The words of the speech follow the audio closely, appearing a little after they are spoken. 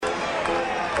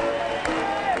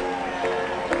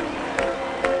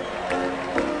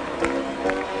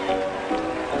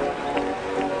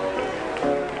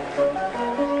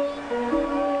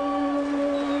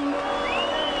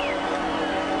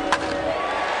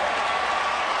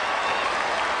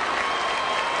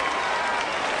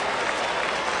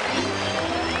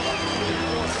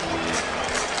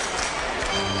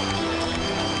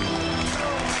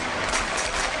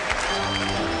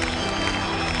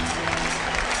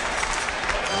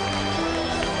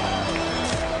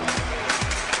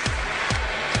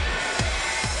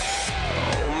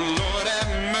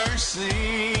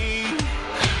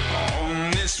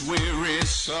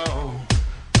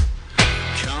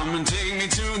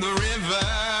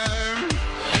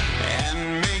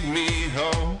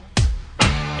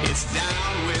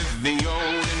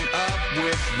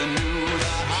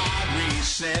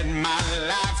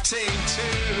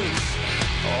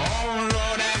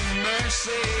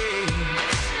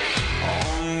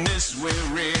on this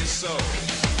weary soul.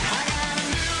 I got a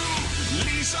new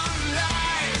lease on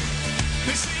life.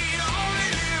 They say you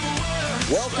only live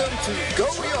once. Welcome to Go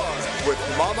Yard with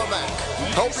Mama Mac,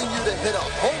 helping you to hit a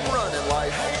home run in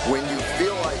life when you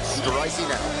feel like striking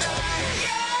out.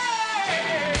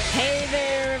 Hey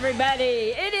there,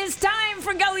 everybody. It is time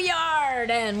for Go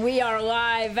Yard, and we are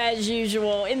live, as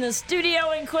usual, in the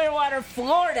studio in Clearwater,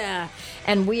 Florida.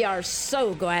 And we are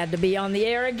so glad to be on the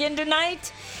air again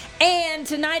tonight. And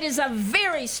tonight is a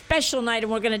very special night,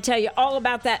 and we're going to tell you all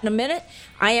about that in a minute.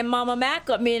 I am Mama Mac.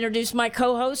 Let me introduce my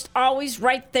co-host, always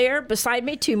right there beside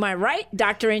me to my right,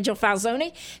 Dr. Angel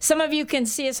Falzoni. Some of you can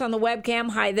see us on the webcam.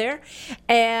 Hi there.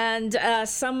 And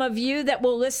some of you that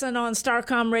will listen on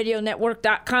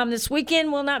StarComRadioNetwork.com this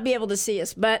weekend will not be able to see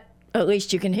us, but at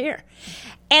least you can hear.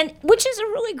 And which is a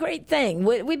really great thing.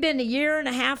 We've been a year and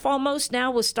a half almost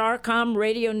now with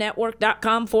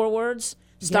StarComRadioNetwork.com, 4 words.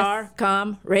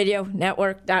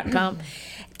 StarComRadioNetwork.com.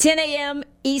 10 a.m.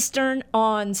 Eastern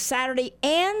on Saturday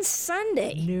and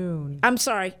Sunday. Noon. I'm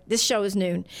sorry, this show is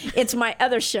noon. It's my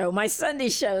other show, my Sunday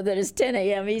show that is 10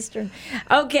 a.m. Eastern.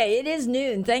 Okay, it is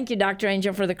noon. Thank you, Dr.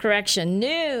 Angel, for the correction.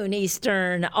 Noon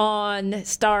Eastern on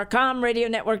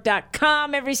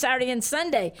StarComRadioNetwork.com every Saturday and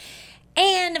Sunday.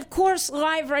 And, of course,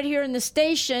 live right here in the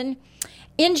station.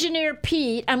 Engineer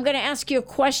Pete, I'm going to ask you a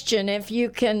question if you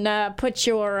can put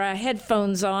your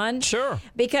headphones on. Sure.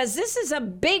 Because this is a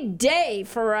big day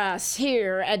for us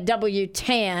here at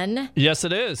W10. Yes,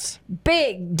 it is.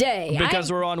 Big day.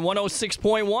 Because we're on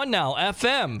 106.1 now,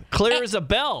 FM. Clear as a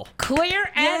bell. Clear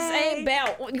as a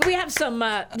bell. We have some...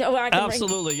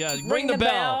 Absolutely, yeah. Ring the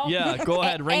bell. Yeah, go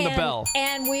ahead, ring the bell.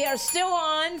 And we are still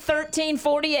on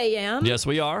 1340 a.m. Yes,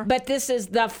 we are. But this is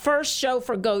the first show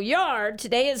for Go Yard.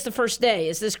 Today is the first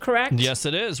day. Is this correct? Yes,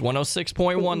 it is.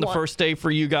 106.1, the first day for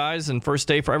you guys and first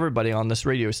day for everybody on this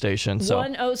radio station. So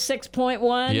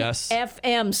 106.1 yes.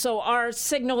 FM. So our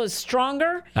signal is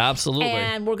stronger. Absolutely.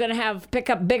 And we're going to pick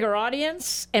up bigger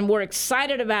audience, and we're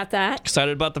excited about that.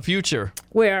 Excited about the future.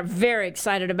 We are very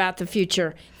excited about the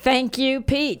future. Thank you,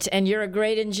 Pete, and you're a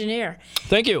great engineer.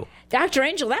 Thank you. Dr.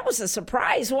 Angel, that was a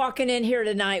surprise walking in here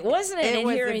tonight, wasn't it? And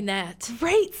hearing that.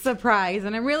 Great surprise,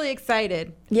 and I'm really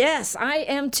excited. Yes, I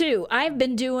am too. I've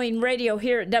been doing radio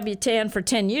here at W10 for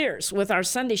 10 years with our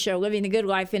Sunday show, Living the Good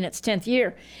Life, in its 10th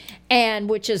year, and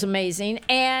which is amazing.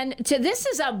 And this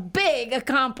is a big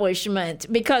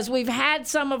accomplishment because we've had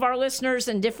some of our listeners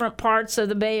in different parts of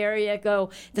the Bay Area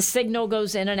the signal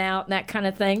goes in and out and that kind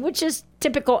of thing, which is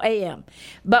typical AM.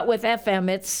 But with FM,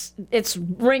 it's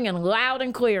ringing loud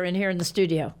and clear in here in the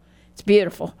studio. It's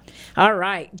beautiful. All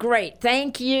right, great.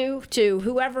 Thank you to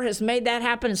whoever has made that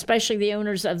happen, especially the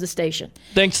owners of the station.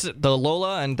 Thanks to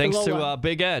Lola and thanks to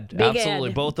Big Ed.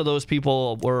 Absolutely. Ed. Both of those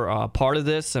people were part of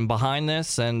this and behind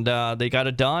this, and they got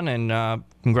it done. And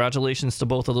congratulations to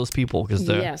both of those people because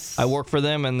yes. I work for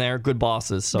them and they're good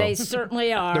bosses. So they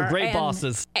certainly are. They're great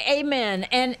bosses. Amen.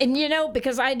 And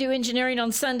because I do engineering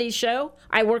on Sunday's show,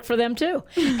 I work for them too.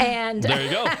 And there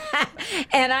you go.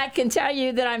 And I can tell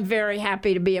you that I'm very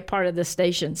happy to be a part of this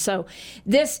station. So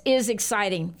this is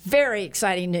exciting, very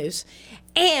exciting news.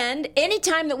 And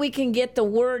anytime that we can get the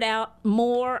word out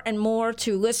more and more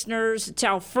to listeners,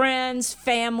 tell friends,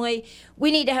 family,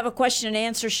 we need to have a question and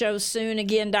answer show soon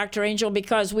again, Dr. Angel,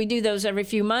 because we do those every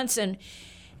few months, and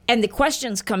the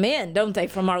questions come in, don't they,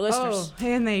 from our listeners? Oh,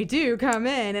 and they do come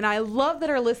in. And I love that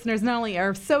our listeners not only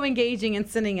are so engaging and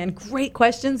sending in great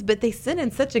questions, but they send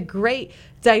in such a great,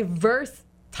 diverse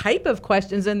type of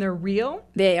questions, and they're real.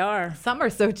 They are. Some are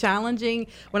so challenging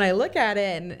when I look at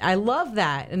it, and I love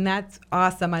that, and that's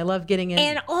awesome. I love getting in.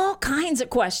 And all kinds of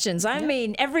questions. I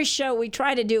mean, every show we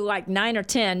try to do like 9 or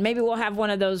 10. Maybe we'll have one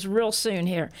of those real soon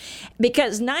here.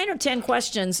 Because 9 or 10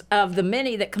 questions of the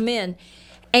many that come in,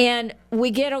 and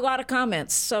we get a lot of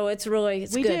comments, so it's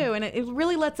good. We do, and it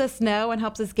really lets us know and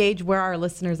helps us gauge where our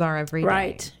listeners are every day.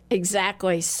 Right,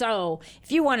 exactly. So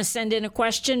if you want to send in a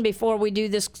question before we do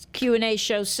this Q&A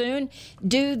show soon,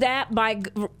 do that by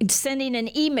sending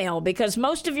an email, because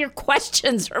most of your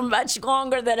questions are much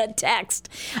longer than a text.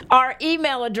 Our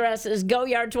email address is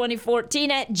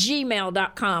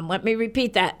goyard2014@gmail.com. Let me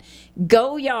repeat that,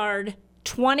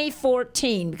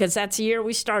 goyard2014, because that's the year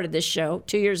we started this show,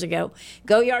 2 years ago.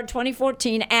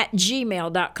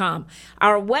 goyard2014@gmail.com.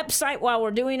 Our website, while we're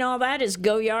doing all that, is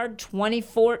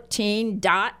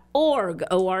goyard2014.org,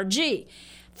 O-R-G.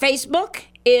 Facebook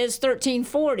is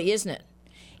 1340, isn't it?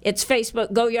 It's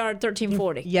Facebook, Goyard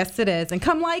 1340. Yes, it is. And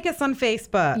come like us on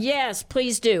Facebook. Yes,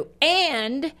 please do.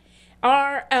 And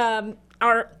our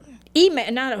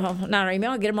email, not our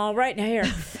email, I'll get them all right now here.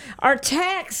 Our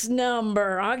text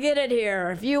number, I'll get it here.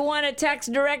 If you want to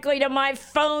text directly to my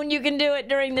phone, you can do it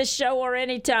during this show or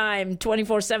anytime,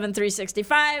 24/7,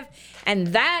 365. And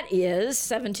that is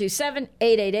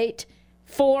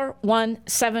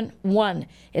 727-888-4171.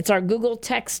 It's our Google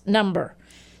text number,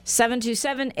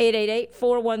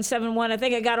 727-888-4171. I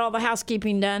think I got all the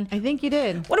housekeeping done. I think you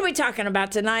did. What are we talking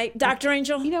about tonight, Dr.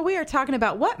 Angel? You know, we are talking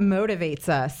about what motivates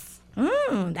us.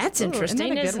 That's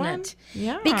interesting, isn't that a good isn't one? it?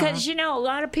 Yeah. Because, a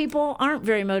lot of people aren't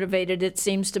very motivated, it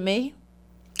seems to me.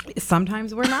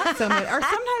 Sometimes we're not so motivated, or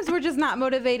sometimes we're just not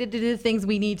motivated to do the things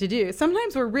we need to do.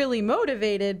 Sometimes we're really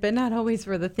motivated, but not always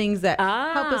for the things that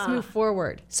help us move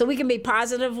forward. So we can be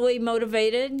positively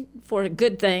motivated for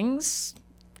good things,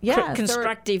 Yes,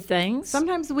 constructive things.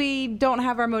 Sometimes we don't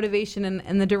have our motivation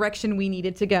in the direction we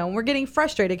needed to go, and we're getting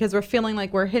frustrated because we're feeling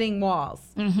like we're hitting walls.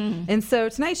 Mm-hmm. And so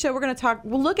tonight's show,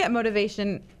 we'll look at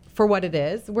motivation for what it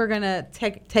is. We're going to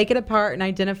take it apart and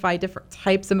identify different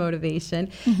types of motivation,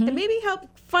 and maybe help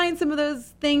find some of those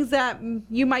things that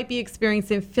you might be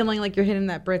experiencing, feeling like you're hitting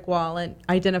that brick wall, and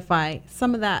identify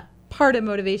some of that part of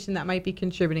motivation that might be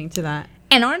contributing to that.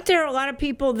 And aren't there a lot of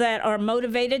people that are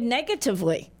motivated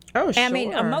negatively? Oh, sure. I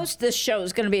mean, most of this show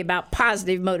is going to be about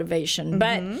positive motivation,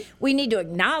 but we need to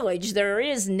acknowledge there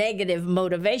is negative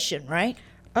motivation, right?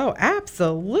 Oh,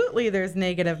 absolutely. There's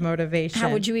negative motivation. How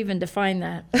would you even define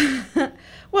that?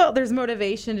 Well, there's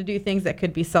motivation to do things that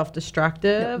could be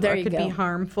self-destructive There or you could go. be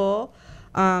harmful.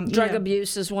 Drug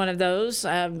abuse is one of those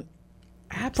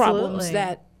problems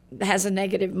that has a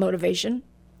negative motivation.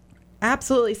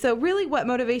 Absolutely. So really what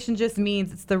motivation just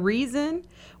means, it's the reason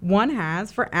one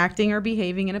has for acting or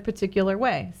behaving in a particular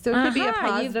way. So it could be a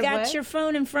positive You've got way. your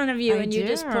phone in front of you, and you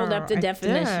just pulled up the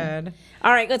definition. did.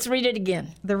 All right, let's read it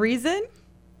again. The reason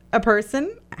a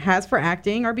person has for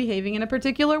acting or behaving in a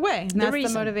particular way. And that's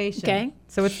reason. the motivation. Okay.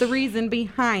 So it's the reason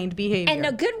behind behavior. And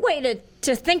a good way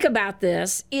to think about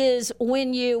this is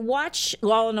when you watch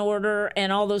Law and Order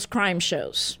and all those crime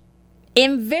shows.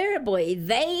 Invariably,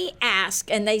 they ask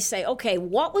and they say, okay,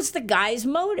 what was the guy's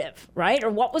motive, right? Or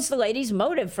what was the lady's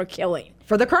motive for killing?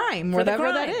 for the crime, For whatever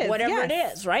the crime, that is. whatever yes.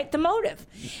 it is, right? The motive.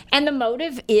 And the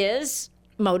motive is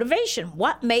motivation.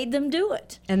 What made them do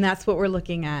it? And that's what we're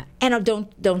looking at. And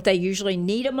don't they usually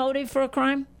need a motive for a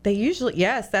crime? They usually,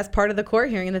 yes, that's part of the court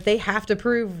hearing, that they have to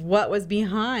prove what was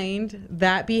behind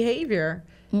that behavior.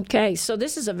 Okay, so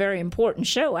this is a very important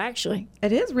show, actually.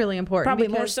 It is really important. Probably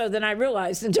more because- so than I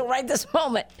realized until right this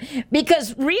moment.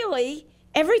 Because really,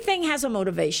 everything has a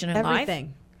motivation in life.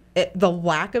 Everything. The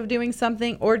lack of doing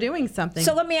something or doing something.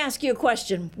 So let me ask you a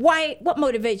question. What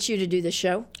motivates you to do this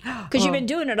show? Because you've been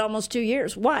doing it almost 2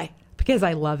 years. Why? Because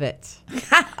I love it.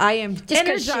 I am 'cause she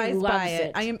energized by loves it.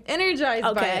 it. I am energized by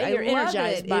it. Okay, I you're love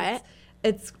energized by it.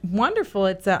 It's wonderful.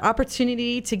 It's an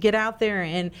opportunity to get out there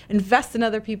and invest in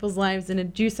other people's lives and to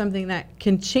do something that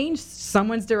can change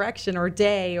someone's direction or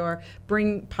day or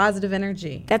bring positive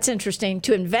energy. That's interesting.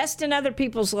 To invest in other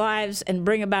people's lives and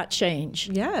bring about change.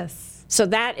 Yes. So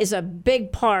that is a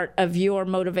big part of your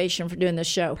motivation for doing this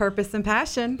show. Purpose and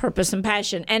passion. Purpose and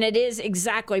passion. And it is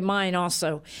exactly mine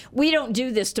also. We don't do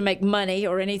this to make money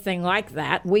or anything like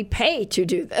that. We pay to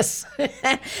do this.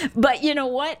 But you know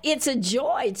what? It's a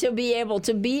joy to be able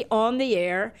to be on the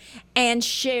air and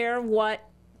share what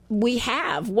we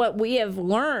have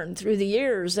learned through the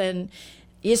years, and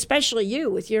especially you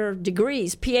with your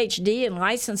degrees, PhD and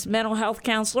licensed mental health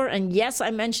counselor. And yes, I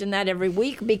mention that every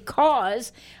week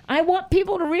because I want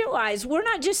people to realize we're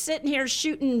not just sitting here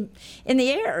shooting in the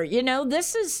air.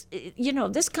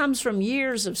 This comes from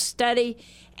years of study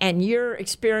and your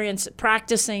experience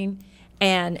practicing,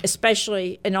 and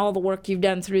especially in all the work you've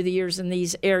done through the years in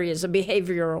these areas of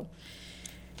behavioral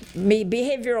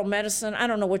medicine. I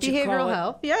don't know what you call it. Behavioral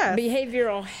health, yes.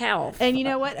 Behavioral health. And you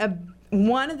know what?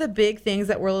 One of the big things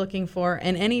that we're looking for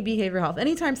in any behavioral health,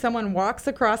 anytime someone walks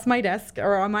across my desk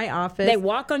or on my office. They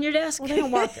walk on your desk? Well, they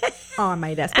don't walk on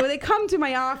my desk. But when they come to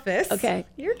my office. Okay.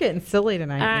 You're getting silly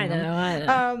tonight. I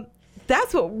know.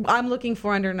 That's what I'm looking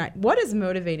for under night. What is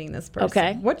motivating this person?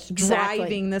 Okay. What's Exactly.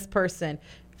 driving this person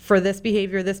for this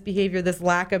behavior, this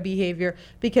lack of behavior?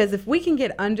 Because if we can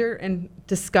get under and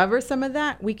discover some of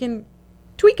that, we can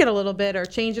tweak it a little bit or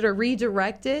change it or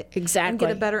redirect it. Exactly. And get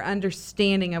a better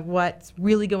understanding of what's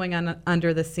really going on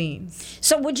under the scenes.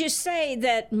 So would you say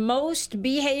that most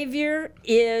behavior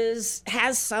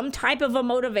has some type of a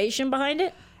motivation behind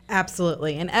it?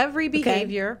 Absolutely. And every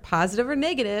behavior, positive or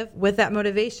negative, with that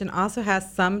motivation also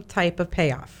has some type of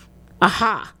payoff.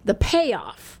 Aha, the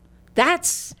payoff.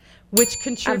 That's Which a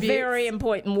contributes very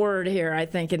important word here, I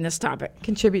think, in this topic.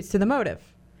 contributes to the motive.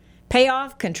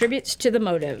 Payoff contributes to the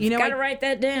motive. You know, Got to I- write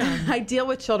that down. I deal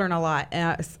with children a lot,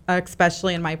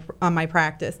 especially in my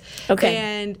practice. Okay.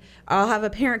 And I'll have a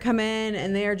parent come in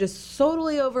and they are just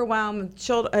totally overwhelmed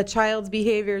with a child's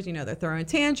behaviors. You know, they're throwing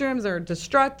tantrums or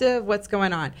destructive. What's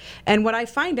going on? And what I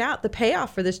find out, the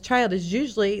payoff for this child is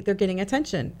usually they're getting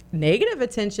attention, negative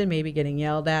attention, maybe getting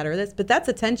yelled at or this, but that's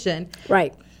attention.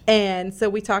 Right. And so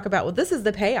we talk about, well, this is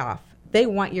the payoff. They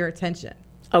want your attention.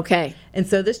 Okay. And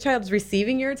so this child's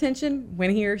receiving your attention when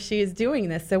he or she is doing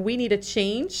this. So we need to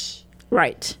change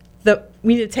Right.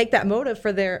 we need to take that motive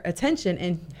for their attention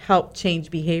and help change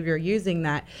behavior using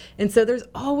that. And so there's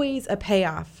always a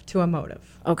payoff to a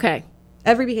motive. Okay.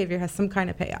 Every behavior has some kind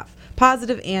of payoff,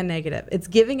 positive and negative. It's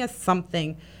giving us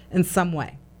something in some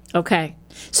way. Okay.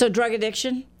 So drug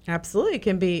addiction? Absolutely. It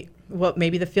can be, well,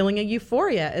 maybe the feeling of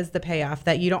euphoria is the payoff,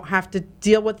 that you don't have to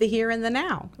deal with the here and the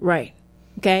now. Right.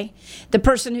 Okay. The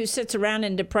person who sits around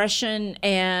in depression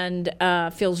and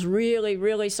feels really,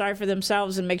 really sorry for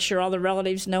themselves and makes sure all the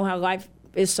relatives know how life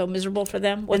is so miserable for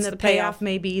them. What's And the the payoff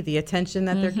may be the attention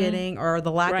that they're getting or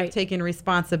the lack Right. of taking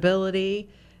responsibility.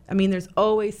 I mean, there's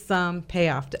always some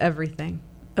payoff to everything.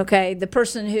 Okay. The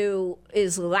person who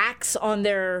is lax on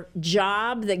their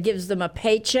job that gives them a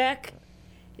paycheck.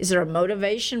 Is there a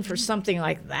motivation for something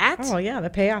like that? Oh, yeah.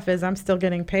 The payoff is I'm still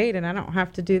getting paid and I don't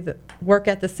have to do the work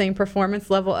at the same performance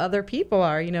level other people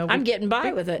are. You know, I'm getting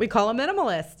by with it. We call them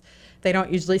minimalist. They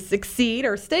don't usually succeed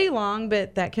or stay long,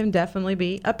 but that can definitely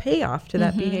be a payoff to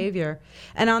that behavior.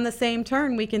 And on the same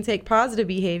turn, we can take positive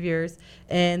behaviors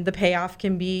and the payoff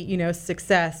can be, you know,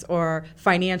 success or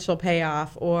financial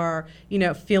payoff or, you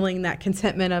know, feeling that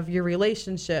contentment of your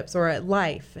relationships or at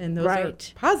life. And those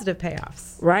Right. are positive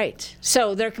payoffs. Right.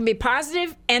 So there can be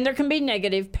positive and there can be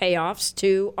negative payoffs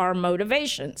to our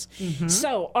motivations.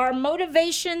 So our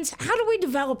motivations, how do we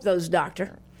develop those,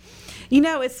 doctor? You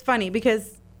know, it's funny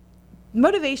because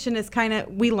motivation is kind of,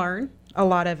 we learn a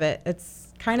lot of it.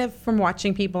 It's kind of from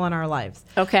watching people in our lives.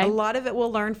 Okay. A lot of it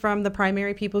we'll learn from the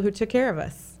primary people who took care of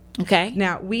us. Okay.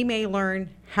 Now, we may learn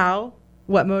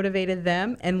what motivated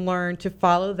them and learn to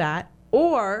follow that.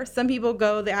 Or some people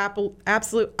go the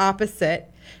absolute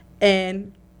opposite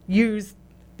and use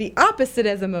the opposite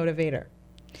as a motivator.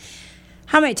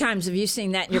 How many times have you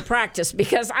seen that in your practice?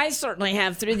 Because I certainly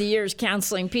have through the years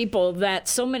counseling people that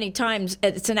so many times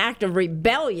it's an act of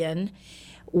rebellion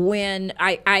when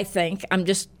I think, I'm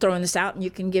just throwing this out and you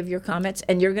can give your comments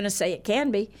and you're going to say it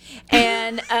can be.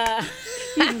 And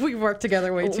We've worked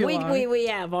together way too long. we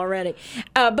have already.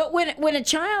 But when a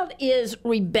child is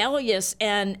rebellious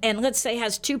and let's say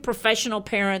has two professional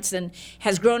parents and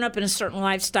has grown up in a certain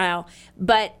lifestyle,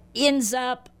 but ends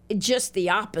up just the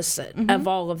opposite of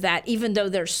all of that, even though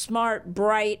they're smart,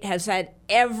 bright, has had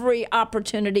every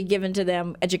opportunity given to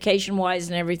them education-wise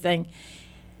and everything.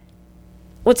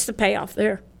 What's the payoff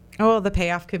there? Oh, the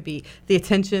payoff could be the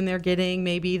attention they're getting,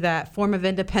 maybe that form of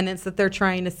independence that they're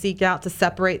trying to seek out to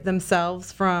separate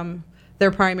themselves from their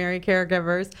primary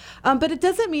caregivers. But it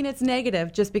doesn't mean it's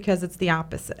negative just because it's the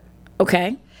opposite.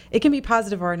 Okay. It can be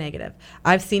positive or negative.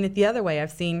 I've seen it the other way.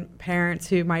 I've seen parents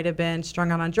who might have been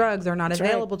strung out on drugs or not That's right.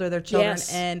 available to their children,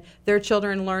 Yes. and their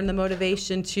children learn the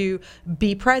motivation to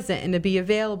be present and to be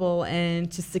available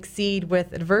and to succeed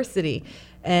with adversity.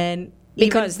 And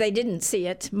Because they didn't see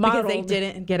it modeled. because they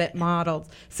didn't get it modeled.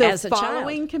 So As a child.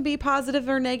 following can be positive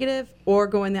or negative, or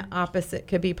going the opposite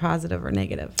could be positive or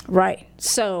negative. Right.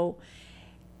 So,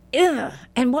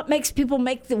 and what makes people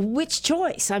make which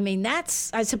choice? I mean,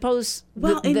 that's, I suppose,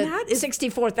 Well, the and that is-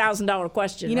 $64,000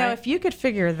 question. You know, right? if you could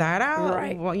figure that out,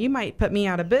 Right. well, you might put me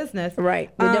out of business. Right.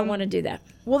 We don't want to do that.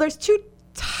 Well, there's two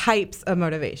types of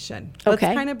motivation. Okay.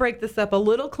 Let's kind of break this up a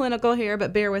little clinical here,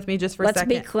 but bear with me just for a Let's second.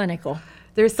 be clinical.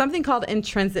 There's something called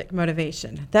intrinsic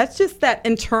motivation. That's just that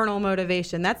internal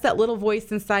motivation. That's that little voice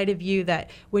inside of you that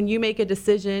when you make a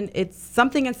decision, it's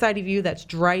something inside of you that's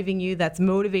driving you, that's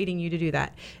motivating you to do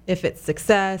that. If it's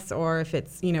success or if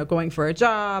it's, you know, going for a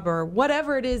job or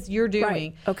whatever it is you're doing.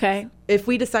 Right. Okay. If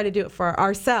we decide to do it for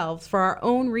ourselves, for our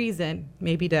own reason,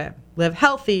 maybe to live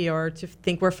healthy or to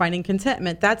think we're finding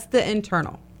contentment, that's the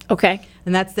internal. Okay.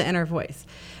 And that's the inner voice.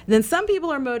 And then some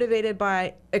people are motivated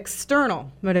by external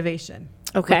motivation,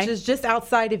 Okay. which is just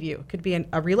outside of you. It could be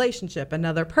a relationship,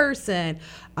 another person,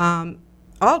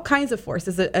 all kinds of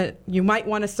forces. You might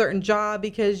want a certain job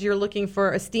because you're looking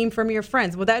for esteem from your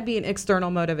friends. Well, that'd be an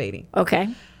external motivating. Okay.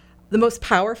 The most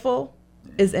powerful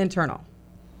is internal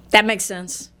That makes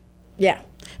sense. Yeah.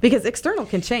 because external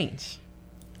can change.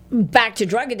 back to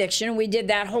drug addiction. We did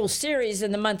that whole series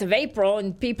in the month of April,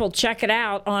 and people check it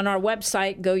out on our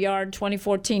website,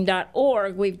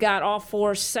 goyard2014.org. We've got all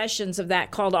 4 sessions of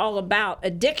that called All About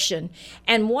Addiction.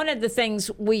 And one of the things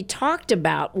we talked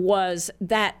about was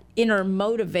that inner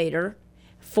motivator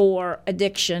for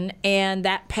addiction and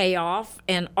that payoff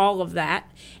and all of that,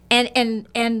 and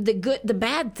the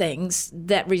bad things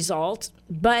that result,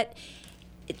 but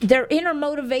their inner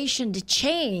motivation to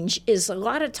change is a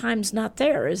lot of times not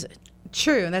there, is it?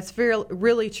 True, and that's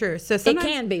really true. So sometimes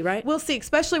can be, right? We'll see,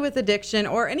 especially with addiction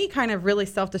or any kind of really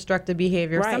self-destructive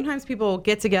behavior. Right. Sometimes people will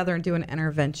get together and do an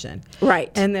intervention,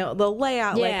 Right. And they'll lay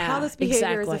out like Yeah, how this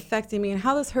behavior exactly. is affecting me and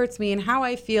how this hurts me and how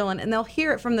I feel, and they'll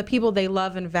hear it from the people they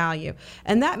love and value,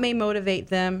 and that may motivate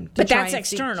them to But try that's and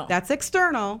seek- external. That's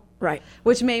external, Right.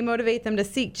 which may motivate them to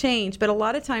seek change. But a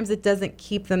lot of times it doesn't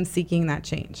keep them seeking that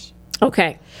change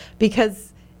Okay.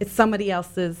 because it's somebody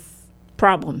else's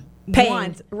Problem. Pain.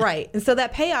 want, right? And so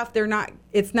that payoff,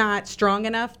 it's not strong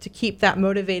enough to keep that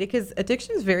motivated, because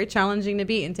addiction is very challenging to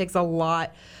beat and takes a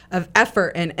lot of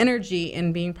effort and energy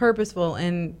and being purposeful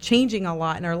and changing a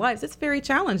lot in our lives. It's very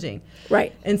challenging,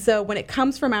 Right. And so when it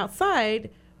comes from outside,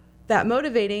 that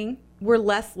motivating, we're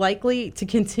less likely to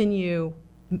continue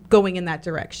going in that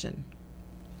direction.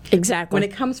 Exactly. When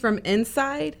it comes from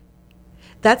inside,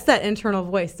 that's that internal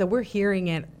voice. So we're hearing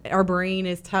it. Our brain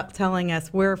is telling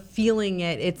us. We're feeling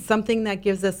it. It's something that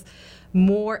gives us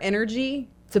more energy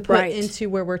to put Right. into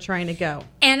where we're trying to go.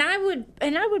 and I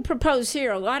would propose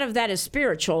here a lot of that is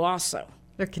spiritual also.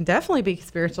 There can definitely be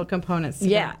spiritual components to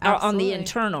Yeah, that. on Absolutely. the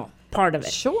internal part of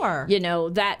it. Sure. You know,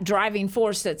 that driving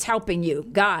force that's helping you,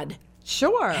 God,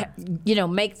 Sure.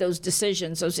 make those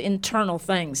decisions, those internal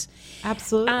things.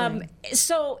 Absolutely.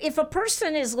 So if a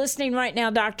person is listening right now,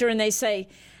 doctor, and they say,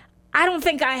 I don't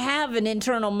think I have an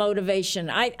internal motivation.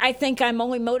 I think I'm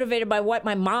only motivated by what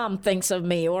my mom thinks of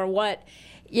me or what,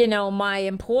 my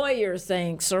employer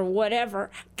thinks or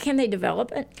whatever. Can they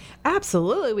develop it?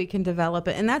 Absolutely, we can develop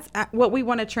it. And that's what we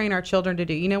want to train our children to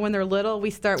do. When they're little, we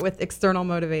start with external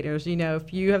motivators.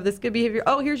 If you have this good behavior,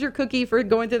 oh, here's your cookie for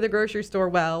going to the grocery store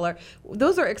well. Or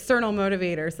those are external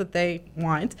motivators that they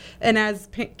want. And as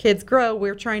kids grow,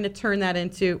 we're trying to turn that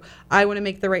into, I want to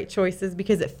make the right choices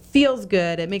because it feels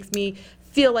good. It makes me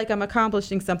feel like I'm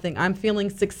accomplishing something. I'm feeling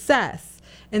success.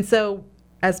 And so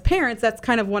as parents, that's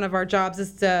kind of one of our jobs,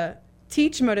 is to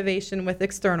teach motivation with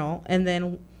external and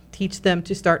then teach them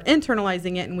to start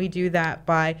internalizing it. And we do that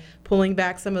by pulling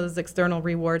back some of those external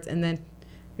rewards and then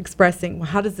expressing, well,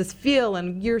 how does this feel?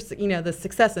 And the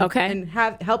success and, Okay. and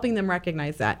helping them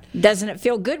recognize that. Doesn't it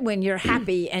feel good when you're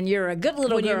happy and you're a good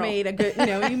little When girl? you made a good,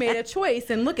 you made a choice,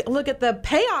 and look at the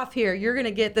payoff here. You're going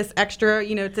to get this extra,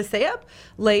 to stay up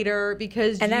later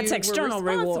because And you that's external were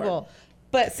responsible. reward.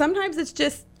 But sometimes it's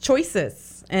just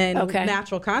choices and Okay.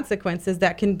 natural consequences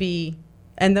that can be,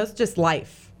 and those just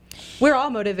life. We're all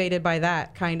motivated by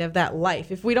that life.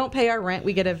 If we don't pay our rent,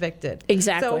 we get evicted.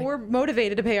 Exactly. So we're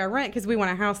motivated to pay our rent because we want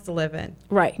a house to live in.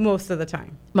 Right. Most of the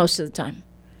time. Most of the time.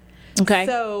 Okay.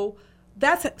 So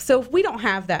if we don't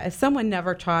have that, if someone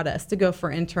never taught us to go for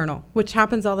internal, which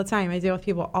happens all the time, I deal with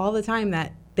people all the time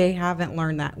that they haven't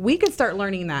learned that. We can start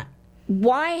learning that.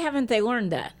 Why haven't they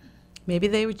learned that? Maybe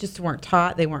they just weren't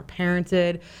taught, they weren't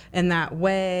parented in that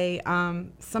way.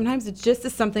 Sometimes it just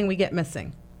is something we get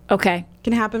missing. Okay. It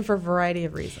can happen for a variety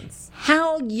of reasons.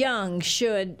 How young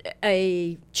should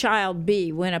a child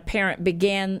be when a parent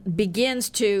begins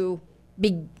to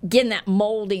begin that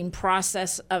molding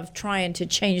process of trying to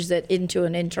change that into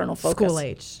an internal focus? School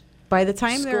age. By the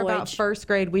time they're School about age. first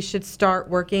grade, we should start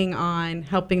working on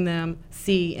helping them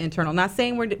see internal. Not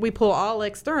saying we pull all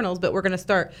externals, but we're going to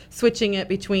start switching it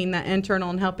between that internal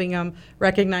and helping them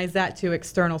recognize that to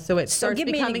external. So it starts give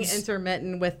me an becoming ex-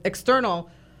 intermittent with external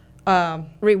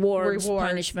Rewards,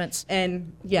 punishments.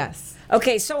 And yes.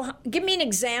 Okay, so give me an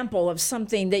example of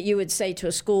something that you would say to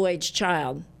a school-age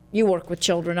child. You work with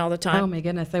children all the time. Oh my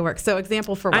goodness, they work. So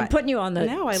example for what? I'm putting you on the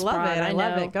No, I love spot, it. I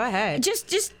love know. it. Go ahead.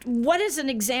 Just what is an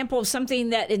example of something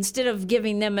that instead of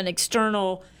giving them an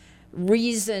external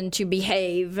reason to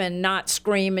behave and not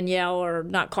scream and yell or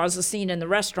not cause a scene in the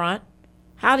restaurant,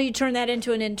 how do you turn that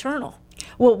into an internal?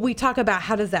 Well, we talk about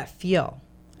how does that feel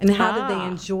and how did they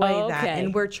enjoy that. okay.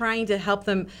 And we're trying to help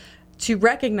them to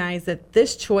recognize that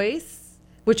this choice,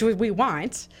 which we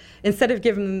want, instead of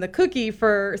giving them the cookie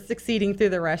for succeeding through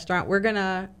the restaurant, we're going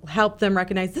to help them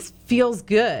recognize this feels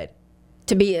good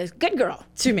To be a good girl.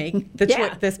 to make the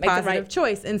Yeah, this make the positive right-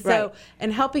 choice. And so, right.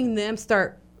 and helping them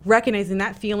start recognizing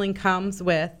that feeling comes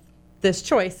with this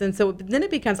choice. And so then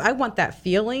it becomes, I want that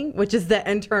feeling, which is the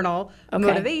internal Okay.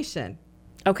 motivation.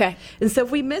 Okay. And so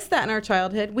if we miss that in our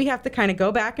childhood, we have to kind of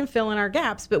go back and fill in our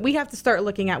gaps, but we have to start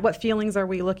looking at what feelings are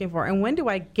we looking for and when do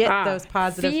I get those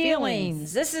positive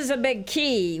feelings? This is a big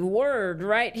key word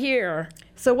right here.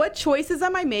 So what choices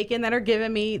am I making that are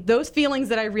giving me those feelings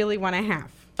that I really want to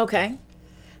have? Okay.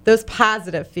 Those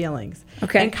positive feelings.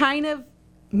 Okay. And kind of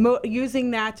using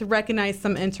that to recognize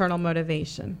some internal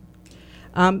motivation.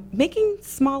 Making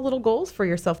small little goals for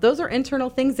yourself. Those are internal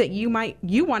things that you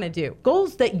want to do.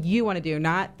 Goals that you want to do,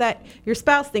 not that your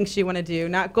spouse thinks you want to do,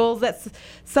 not goals that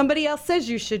somebody else says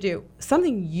you should do.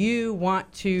 Something you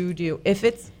want to do. If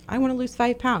it's, I want to lose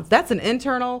 5 pounds, that's an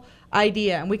internal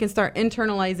idea, and we can start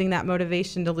internalizing that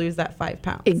motivation to lose that 5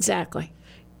 pounds. Exactly.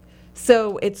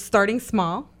 So it's starting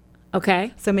small.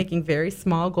 Okay. So making very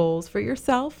small goals for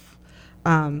yourself,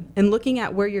 and looking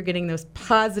at where you're getting those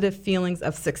positive feelings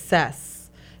of success,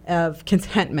 of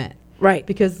contentment. Right.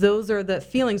 Because those are the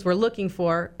feelings we're looking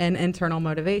for in internal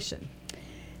motivation.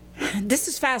 This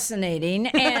is fascinating,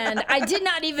 and I did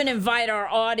not even invite our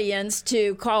audience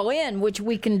to call in, which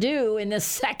we can do in the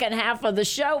second half of the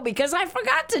show, because I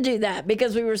forgot to do that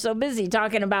because we were so busy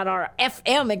talking about our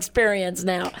FM experience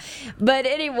now. But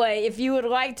anyway, if you would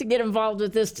like to get involved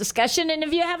with this discussion, and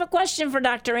if you have a question for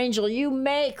Dr. Angel, you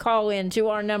may call in to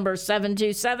our number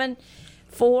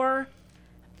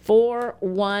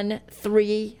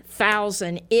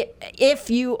 727-413-3000 if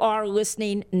you are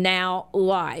listening now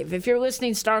live. If you're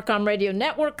listening Starcom Radio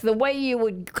Network, the way you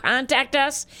would contact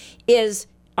us is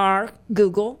our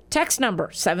Google text number,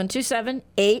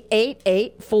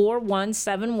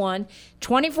 727-888-4171,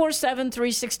 24/7,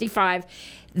 365.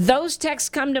 Those texts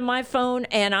come to my phone,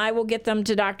 and I will get them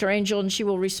to Dr. Angel, and she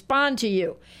will respond to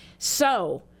you.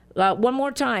 So, one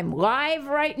more time, live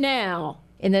right now,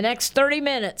 in the next 30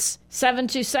 minutes,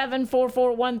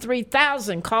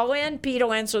 727-441-3000. Call in, Pete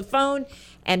will answer the phone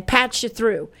and patch you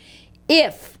through.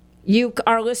 If you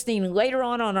are listening later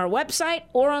on our website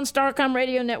or on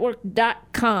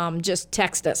StarcomRadioNetwork.com, just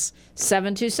text us,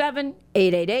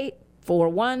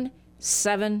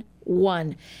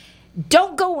 727-888-4171.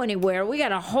 Don't go anywhere. We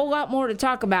got a whole lot more to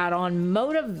talk about on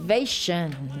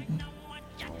motivation.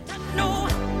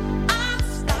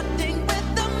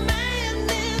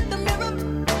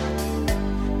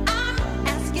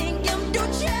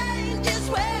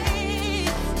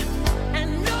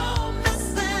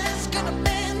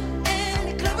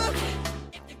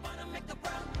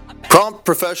 Prompt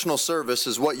professional service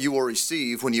is what you will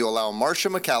receive when you allow Marcia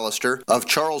McAllister of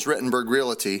Charles Rittenberg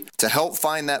Realty to help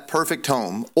find that perfect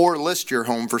home or list your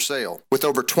home for sale. With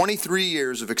over 23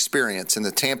 years of experience in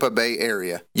the Tampa Bay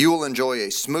area, you will enjoy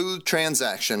a smooth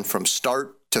transaction from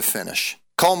start to finish.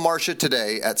 Call Marcia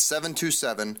today at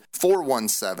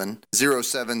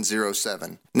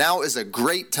 727-417-0707. Now is a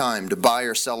great time to buy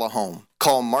or sell a home.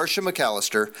 Call Marcia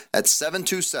McAllister at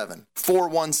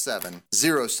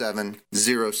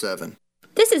 727-417-0707.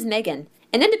 This is Megan,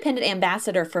 an independent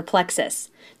ambassador for Plexus,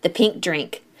 the pink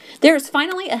drink. There is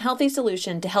finally a healthy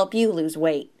solution to help you lose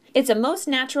weight. It's a most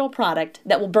natural product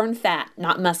that will burn fat,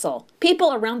 not muscle.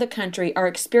 People around the country are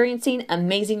experiencing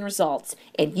amazing results,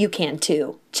 and you can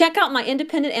too. Check out my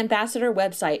independent ambassador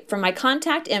website for my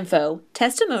contact info,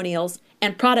 testimonials,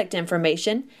 and product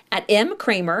information at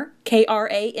mkramer,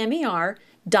 Kramer,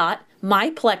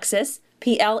 myplexus,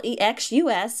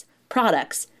 Plexus,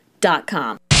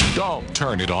 products.com. Don't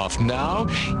turn it off now.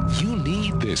 You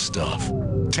need this stuff.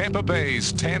 Tampa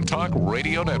Bay's Tan Talk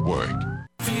Radio Network.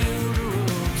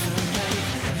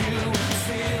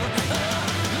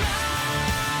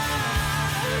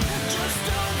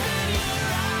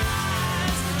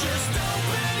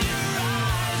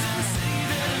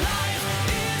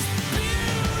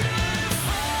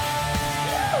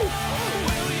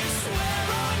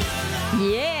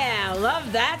 Yeah,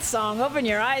 love that song. Open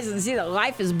your eyes and see that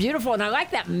life is beautiful. And I like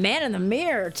that man in the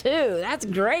mirror, too. That's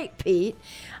great, Pete.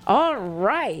 All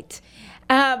right.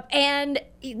 And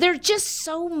there's just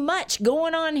so much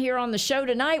going on here on the show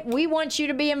tonight. We want you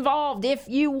to be involved if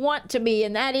you want to be,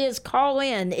 and that is call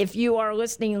in if you are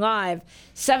listening live.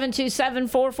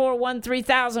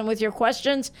 727-441-3000 with your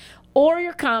questions or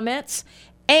your comments.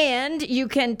 And you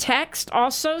can text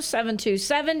also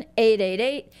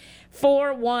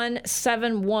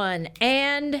 727-888-4171.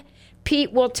 And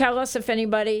Pete will tell us if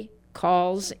anybody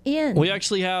calls in. We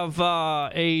actually have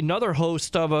another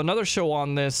host of another show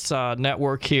on this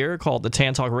network here called the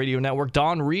Tan Talk Radio Network,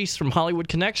 Dawn Reese from Hollywood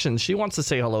Connections. She wants to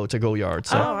say hello to Go Yard.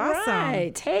 So. All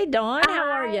right. Hey, Dawn, how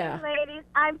are you? Hi, ladies.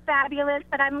 I'm fabulous,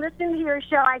 but I'm listening to your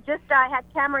show. I just had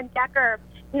Cameron Decker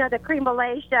the Creme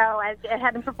Brulee show. I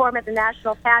had him perform at the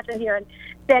National Pageant here in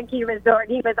Sankey Resort.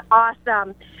 He was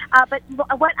awesome. But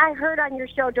what I heard on your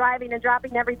show, driving and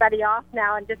dropping everybody off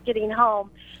now and just getting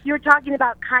home, you were talking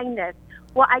about kindness.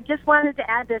 Well, I just wanted to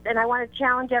add this, and I want to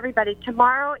challenge everybody.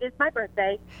 Tomorrow is my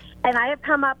birthday, and I have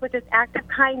come up with this act of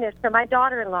kindness for my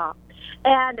daughter-in-law.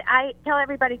 And I tell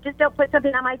everybody, just don't put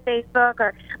something on my Facebook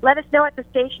or let us know at the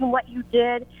station what you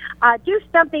did. Do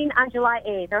something on July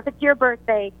 8th, or if it's your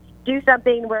birthday, do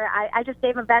something where I just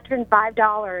gave a veteran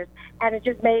 $5, and it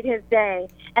just made his day.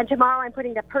 And tomorrow I'm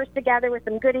putting a purse together with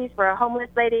some goodies for a homeless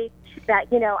lady that,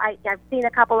 I've seen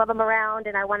a couple of them around,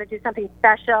 and I want to do something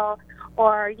special.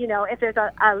 Or, if there's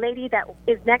a lady that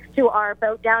is next to our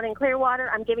boat down in Clearwater,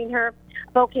 I'm giving her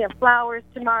a bouquet of flowers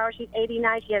tomorrow. She's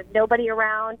 89. She has nobody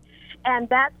around. And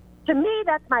to me,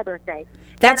 that's my birthday.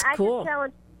 That's and cool.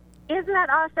 Isn't that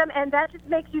awesome? And that just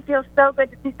makes you feel so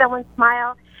good to see someone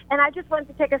smile. And I just wanted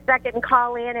to take a second and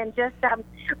call in and just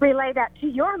relay that to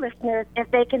your listeners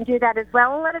if they can do that as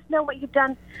well. And let us know what you've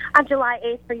done on July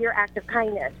 8th for your act of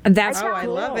kindness. That's cool. I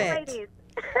love it. Ladies.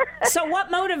 So what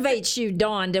motivates you,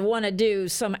 Dawn, to want to do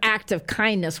some act of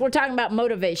kindness? We're talking about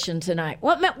motivation tonight.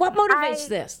 What motivates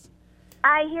this?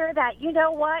 I hear that. You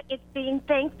know what? It's being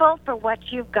thankful for what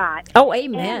you've got. Oh,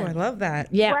 amen. Oh, I love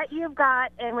that. Yeah. What you've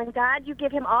got, and when God, you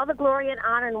give him all the glory and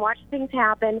honor and watch things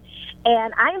happen.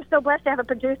 And I am so blessed to have a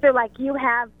producer like you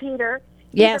have, Peter.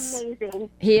 He's Yes. amazing.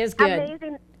 He is good.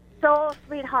 Amazing soul,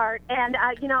 sweetheart. And,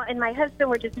 and my husband,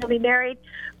 we're just newly married.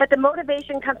 But the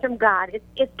motivation comes from God.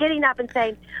 It's getting up and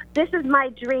saying, this is my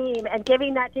dream, and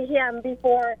giving that to him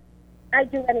before I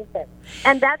do anything.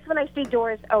 And that's when I see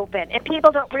doors open. And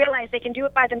people don't realize they can do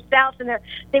it by themselves, and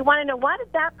they want to know, why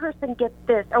did that person get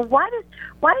this? Or why is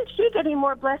she getting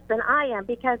more blessed than I am?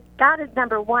 Because God is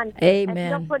number one. Amen. And if you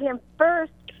don't put him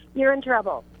first, you're in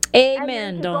trouble.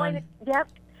 Amen, Dawn. Yep.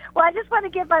 Well, I just want to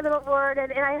give my little word,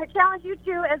 and I challenge you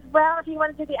to as well. If you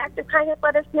want to do the act of kindness,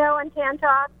 let us know on Tan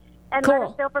Talk. And Cool. let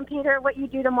us know from Peter what you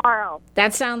do tomorrow.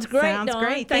 That sounds great, Sounds Dawn.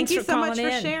 great. Thanks Thank you for so much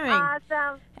calling for in. sharing.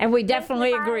 Awesome. And we Thank definitely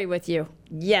you. Bye. agree with you.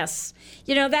 Yes.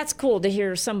 That's cool to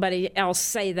hear somebody else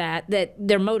say that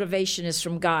their motivation is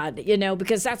from God,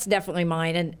 because that's definitely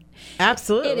mine. And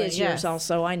Absolutely. it is yes. yours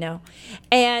also, I know.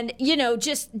 And,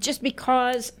 just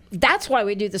because that's why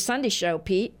we do the Sunday show,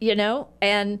 Pete,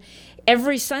 and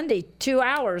every Sunday, 2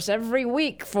 hours every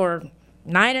week for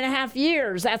 9.5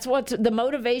 years. That's what the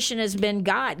motivation has been,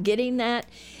 God, getting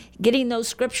those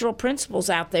scriptural principles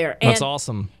out there. And That's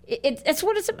awesome. It's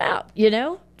what it's about,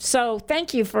 So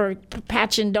thank you for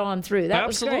patching Dawn through. That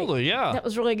was great. Absolutely, yeah. That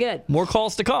was really good. More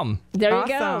calls to come. There you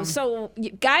go. Awesome. So,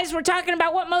 guys, we're talking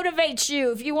about what motivates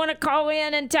you. If you want to call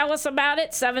in and tell us about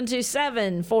it,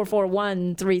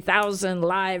 727-441-3000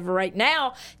 live right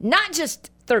now. Not just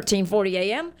 1340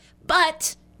 AM,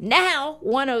 but now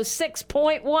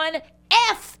 106.1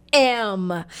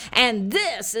 FM. And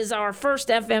this is our first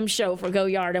FM show for Go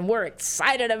Yard, and we're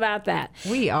excited about that.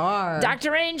 We are.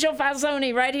 Dr. Angel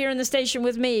Falzoni right here in the station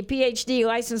with me, PhD,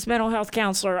 licensed mental health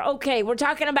counselor. Okay, we're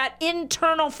talking about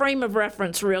internal frame of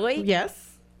reference, really. Yes.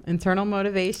 Internal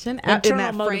motivation. Internal in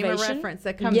that frame of motivation. reference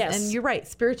that comes. Yes. And you're right.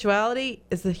 Spirituality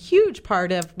is a huge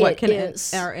part of what It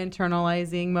is. our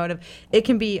internalizing motive. It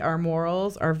can be our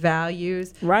morals, our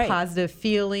values, Right. positive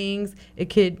feelings.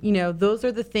 It could, those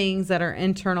are the things that are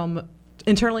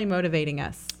internally motivating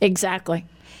us. Exactly.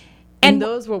 And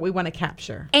those are what we want to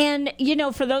capture. And,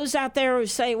 for those out there who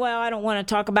say, well, I don't want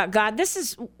to talk about God,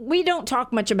 we don't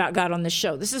talk much about God on this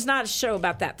show. This is not a show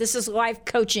about that. This is a life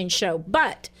coaching show.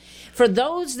 But for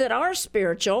those that are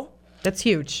spiritual, That's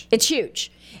huge. it's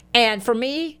huge. And for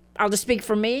me, I'll just speak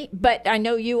for me, but I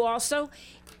know you also,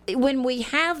 when we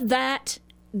have that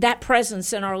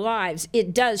presence in our lives,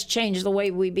 it does change the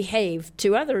way we behave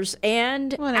to others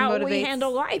and Well, and it how we motivates-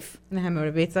 handle life. And that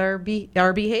motivates our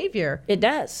behavior. It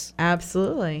does.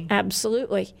 Absolutely.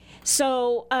 Absolutely.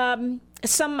 So,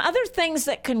 some other things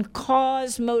that can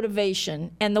cause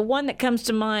motivation, and the one that comes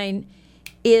to mind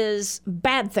is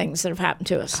bad things that have happened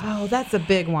to us. Oh, that's a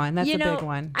big one. That's a big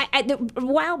one. A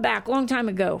while back, a long time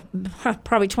ago,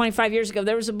 probably 25 years ago,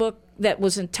 there was a book that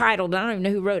was entitled, I don't even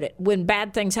know who wrote it, When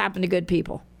Bad Things Happen to Good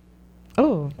People.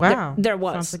 Oh, wow. There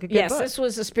was. Sounds like a good yes, book. this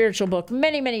was a spiritual book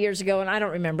many, many years ago, and I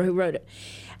don't remember who wrote it.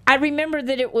 I remember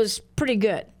that it was pretty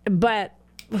good, but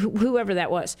whoever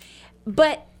that was.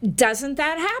 But doesn't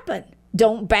that happen?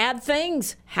 Don't bad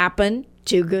things happen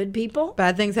to good people?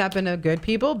 Bad things happen to good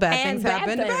people. Bad And things bad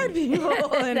happen to bad things.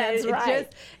 people. And That's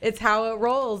right. It's how it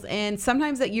rolls. And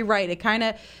sometimes that you're right.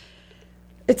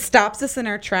 It stops us in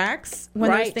our tracks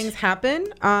when Right. those things happen.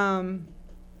 And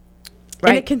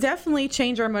Right. it can definitely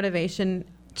change our motivation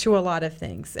to a lot of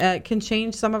things. It can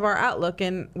change some of our outlook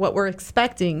and what we're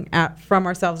expecting from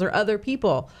ourselves or other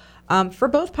people. For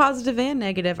both positive and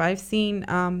negative, I've seen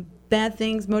bad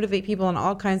things motivate people in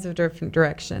all kinds of different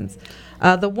directions.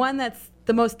 The one that's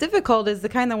the most difficult is the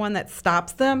kind of one that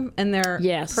stops them in their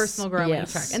personal growing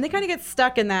track. And they kind of get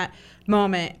stuck in that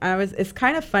moment. It's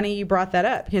kind of funny you brought that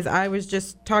up, because I was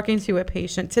just talking to a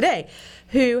patient today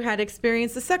who had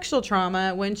experienced a sexual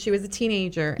trauma when she was a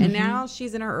teenager, and now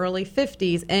she's in her early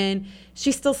 50s, and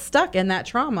she's still stuck in that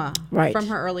trauma from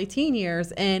her early teen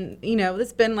years. And, you know,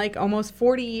 it's been like almost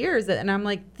 40 years, and I'm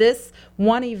like, this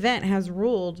one event has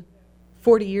ruled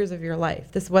 40 years of your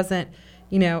life. This wasn't,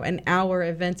 you know, an hour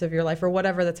event of your life or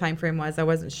whatever the time frame was. I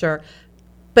wasn't sure.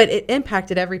 But it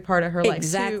impacted every part of her life.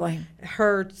 Exactly.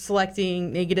 Her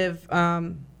selecting negative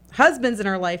husbands in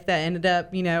her life that ended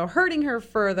up, you know, hurting her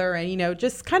further, and, you know,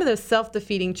 just kind of those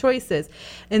self-defeating choices.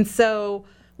 And so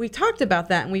we talked about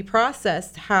that, and we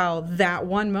processed how that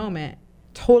one moment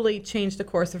totally changed the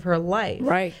course of her life.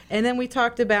 Right. And then we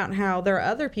talked about how there are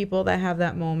other people that have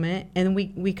that moment, and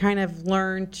we kind of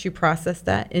learned to process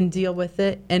that and deal with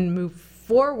it and move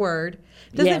forward.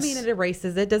 Doesn't mean it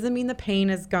erases it. Doesn't mean the pain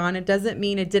is gone. It doesn't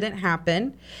mean it didn't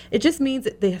happen. It just means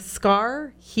that the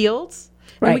scar healed.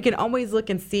 And we can always look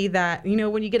and see that, you know,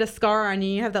 when you get a scar on you,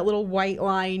 you have that little white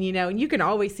line, you know, and you can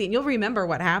always see it, and you'll remember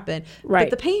what happened. Right.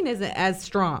 But the pain isn't as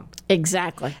strong.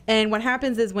 Exactly. And what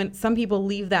happens is when some people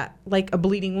leave that like a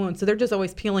bleeding wound, so they're just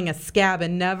always peeling a scab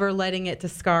and never letting it to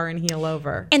scar and heal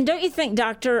over. And don't you think,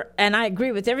 doctor, and I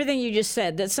agree with everything you just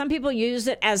said, that some people use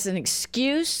it as an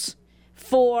excuse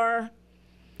for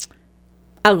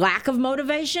a lack of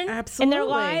motivation in their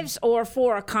lives, or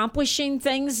for accomplishing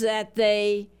things that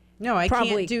they No, I probably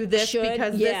can't do this should.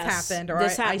 because Yes, this happened, or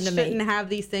this I happened to me. shouldn't have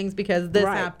these things because this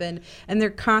Right. happened. And they're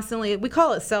constantly, we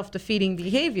call it self-defeating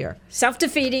behavior.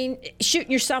 Self-defeating,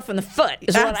 shooting yourself in the foot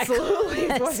is what I call Absolutely it. is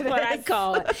That's what it what I is.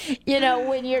 call it. You know,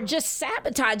 when you're just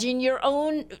sabotaging your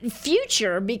own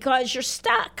future because you're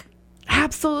stuck.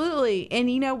 Absolutely.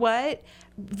 And you know what?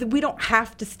 We don't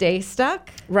have to stay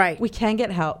stuck. Right. We can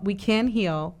get help. We can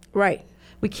heal. Right.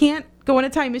 We can't go in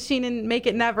a time machine and make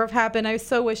it never have happened. I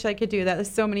so wish I could do that. There's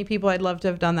so many people I'd love to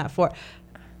have done that for.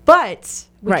 But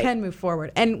we Right. can move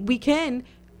forward. And we can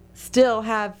still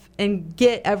have and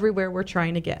get everywhere we're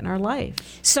trying to get in our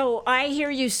life. So I hear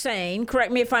you saying,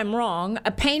 correct me if I'm wrong,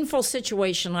 a painful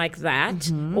situation like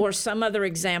that, or some other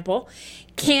example,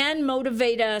 can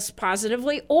motivate us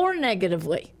positively or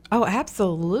negatively. Oh,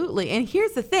 absolutely. And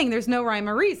here's the thing. There's no rhyme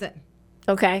or reason.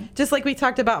 Okay. Just like we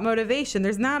talked about motivation,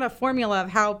 there's not a formula of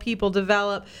how people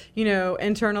develop, you know,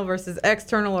 internal versus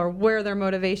external, or where their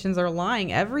motivations are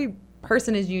lying. Every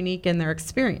person is unique in their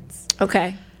experience.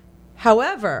 Okay.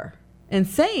 However, in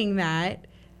saying that,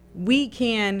 we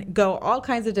can go all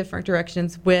kinds of different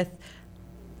directions with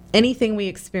anything we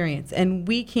experience, and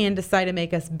we can decide to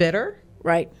make us bitter,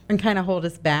 Right. and kind of hold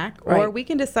us back, or Right. we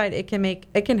can decide it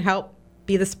can help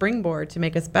be the springboard to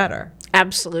make us better.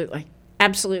 Absolutely.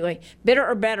 Absolutely. Bitter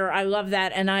or better. I love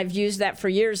that. And I've used that for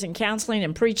years in counseling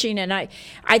and preaching. And I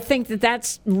think that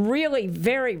that's really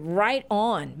very right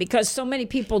on, because so many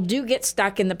people do get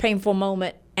stuck in the painful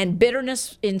moment, and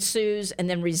bitterness ensues, and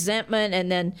then resentment,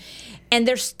 and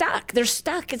they're stuck. They're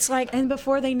stuck. It's like, And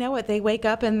before they know it, they wake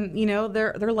up and, you know,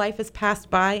 their life has passed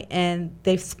by, and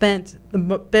they've spent the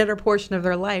bitter portion of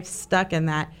their life stuck in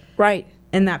that right.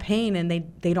 in that pain, and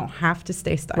they don't have to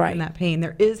stay stuck Right. in that pain.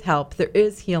 There is help. There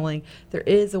is healing. There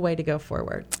is a way to go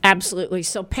forward. Absolutely.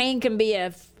 So pain can be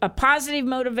a positive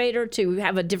motivator to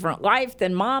have a different life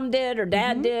than mom did or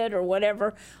dad did or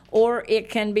whatever, or it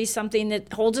can be something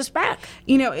that holds us back.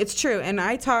 You know, it's true. And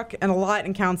I talk a lot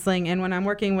in counseling, and when I'm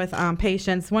working with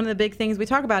patients, one of the big things we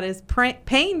talk about is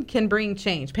pain can bring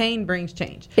change. Pain brings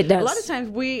change. It does. A lot of times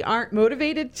we aren't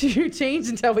motivated to change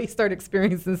until we start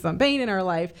experiencing some pain in our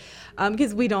life,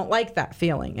 because we don't like that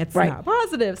feeling. It's Right. not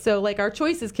positive. So, like, our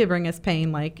choices can bring us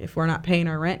pain. Like, if we're not paying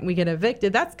our rent and we get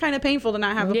evicted, that's kind of painful to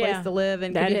not have a Yeah, place to live,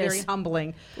 and that can be is. very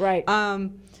humbling. Right.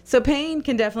 So pain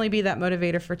can definitely be that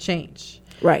motivator for change.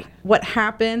 Right. What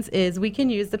happens is we can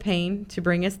use the pain to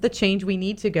bring us the change we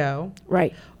need to go.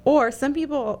 Right. Or some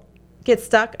people get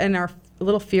stuck and are a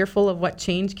little fearful of what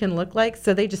change can look like,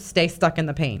 so they just stay stuck in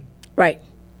the pain. Right.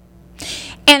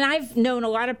 And I've known a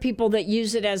lot of people that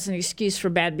use it as an excuse for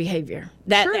bad behavior.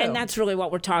 True. And that's really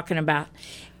what we're talking about.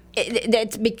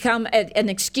 It's become an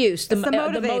excuse, the It's a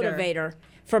motivator. motivator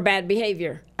for bad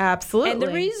behavior. Absolutely. And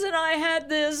the reason I had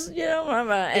this, you know,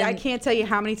 I can't tell you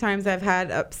how many times I've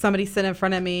had somebody sit in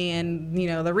front of me, and, you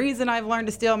know, the reason I've learned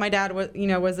to steal, my dad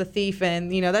was a thief,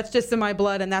 and, you know, that's just in my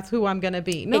blood, and that's who I'm going to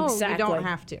be. No, Exactly. you don't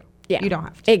have to. Yeah. You don't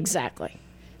have to. Exactly.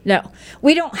 No,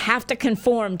 we don't have to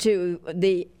conform to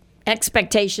the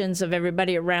expectations of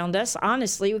everybody around us.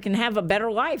 Honestly, we can have a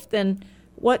better life than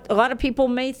what a lot of people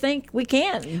may think we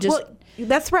can. Well,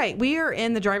 that's right. We are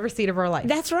in the driver's seat of our life.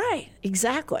 That's right.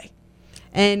 Exactly.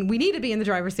 And we need to be in the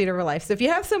driver's seat of our life. So if you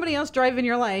have somebody else driving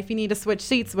your life, you need to switch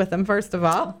seats with them, first of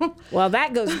all. Well,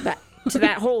 that goes back to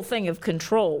that whole thing of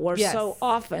control, where Yes. so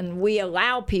often we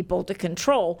allow people to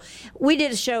control. We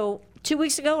did a show 2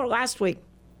 weeks ago or last week.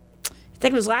 I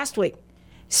think it was last week.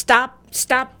 Stop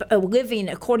living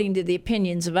according to the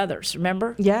opinions of others.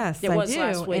 Remember? Yes, it I was do.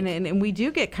 last week. And we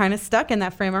do get kind of stuck in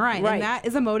that frame of mind. Right. And that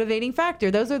is a motivating factor.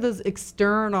 Those are those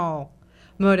external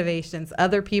motivations,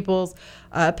 other people's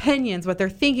opinions, what they're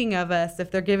thinking of us,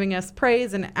 if they're giving us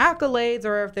praise and accolades,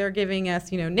 or if they're giving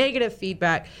us, negative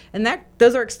feedback. And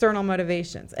those are external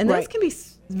motivations. And those Right. can be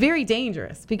very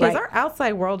dangerous because Right. our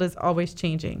outside world is always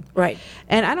changing. Right.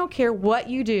 And I don't care what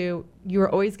you do, you're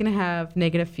always going to have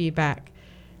negative feedback.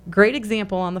 Great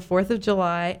example on the 4th of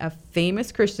July, a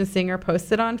famous Christian singer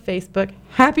posted on Facebook,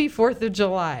 "Happy 4th of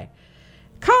July."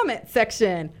 Comment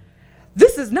section,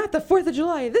 "This is not the 4th of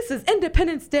July, this is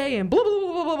Independence Day," and blah, blah,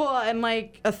 blah, blah, blah, blah, and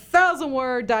like a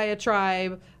 1,000-word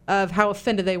diatribe of how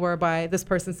offended they were by this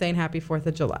person saying Happy 4th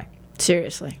of July.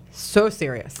 Seriously. So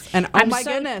serious. And my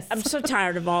goodness. I'm so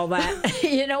tired of all that.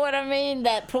 You know what I mean?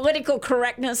 That political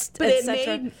correctness, But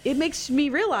etc. it makes me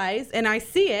realize, and I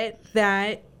see it,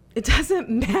 that it doesn't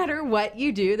matter what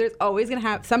you do. There's always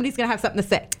somebody's going to have something to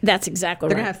say. That's exactly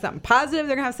They're right. going to have something positive.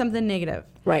 They're going to have something negative.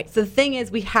 Right. So the thing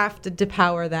is, we have to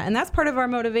depower that. And that's part of our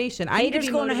motivation. I need to Haters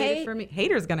be gonna motivated hate? for me.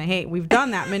 Haters going to hate. We've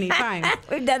done that many times.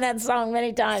 We've done that song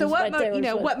many times. So what by Taylor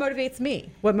Swift. what motivates me?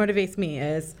 What motivates me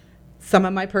is some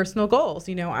of my personal goals.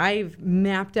 I've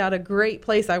mapped out a great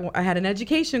place. I had an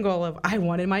education goal of I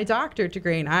wanted my doctorate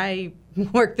degree, and I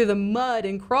worked through the mud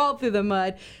and crawled through the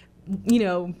mud,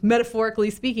 metaphorically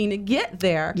speaking, to get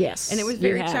there. Yes. And it was you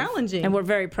very have. challenging. And we're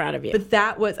very proud of you.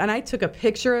 But and I took a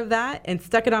picture of that and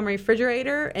stuck it on my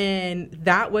refrigerator, and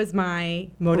that was my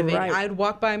motivation. Right. I'd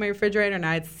walk by my refrigerator and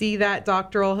I'd see that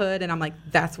doctoral hood, and I'm like,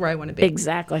 that's where I want to be.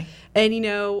 Exactly. And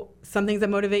some things that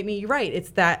motivate me, you're right.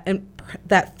 It's that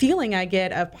feeling I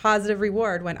get of positive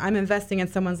reward when I'm investing in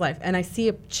someone's life and I see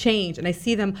a change and I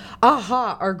see them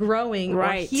are growing or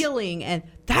Right. healing, and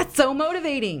that's so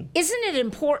motivating. Isn't it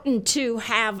important to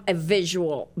have a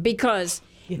visual? Because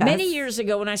Yes. many years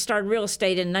ago, when I started real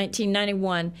estate in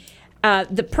 1991,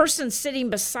 the person sitting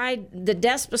beside the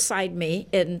desk beside me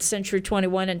in Century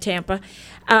 21 in Tampa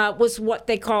was what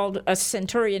they called a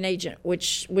centurion agent,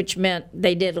 which meant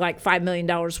they did like $5 million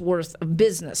worth of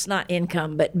business, not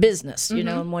income, but business,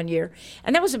 in 1 year.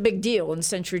 And that was a big deal in the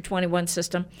Century 21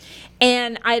 system.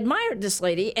 And I admired this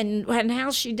lady and how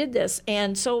she did this.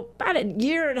 And so about a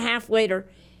year and a half later,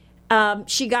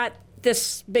 she got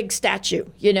this big statue,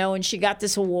 and she got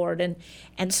this award.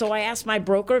 And so I asked my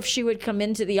broker if she would come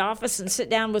into the office and sit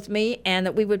down with me, and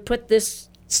that we would put this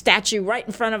statue right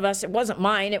in front of us. It wasn't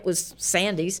mine, it was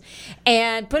Sandy's,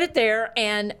 and put it there.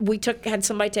 And we had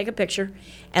somebody take a picture,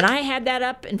 and I had that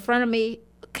up in front of me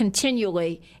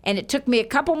continually, and it took me a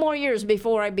couple more years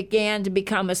before I began to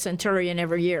become a centurion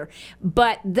every year.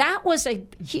 But that was a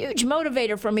huge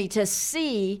motivator for me to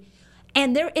see.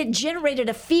 And it generated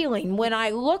a feeling when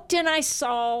I looked and I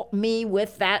saw me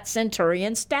with that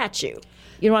centurion statue.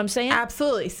 You know what I'm saying?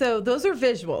 Absolutely. So those are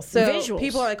visuals. So Visuals.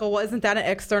 people are like, well, isn't that an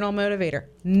external motivator?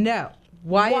 No.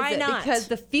 Why is it? not? Because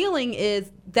the feeling is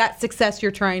that success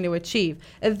you're trying to achieve.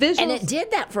 A visual And it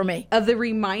did that for me. of the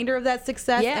reminder of that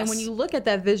success. Yes. And when you look at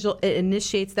that visual, it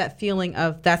initiates that feeling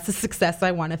of that's the success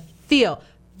I want to feel.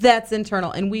 That's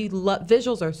internal. And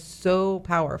visuals are so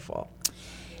powerful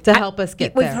to help us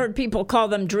get We've there. heard people call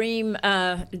them dream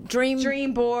boards,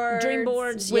 Dream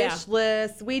boards, wish yeah.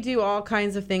 lists. We do all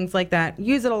kinds of things like that.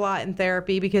 Use it a lot in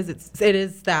therapy because it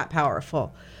is that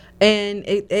powerful. And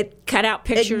it cut out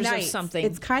pictures ignites. of something.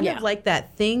 It's kind Yeah. of like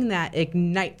that thing that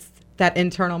ignites that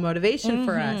internal motivation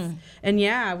for us. And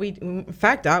in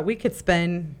fact, we could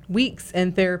spend weeks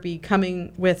in therapy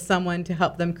coming with someone to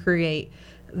help them create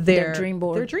their dream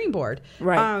board. Their dream board.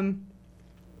 Right.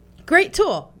 Great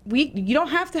tool. You don't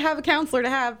have to have a counselor to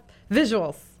have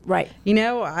visuals. Right.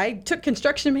 I took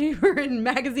construction paper and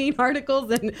magazine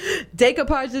articles and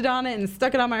decoupaged it on it and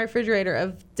stuck it on my refrigerator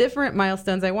of different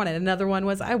milestones I wanted. Another one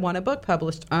was I want a book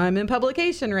published. I'm in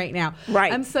publication right now.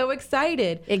 Right. I'm so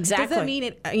excited. Exactly. Doesn't mean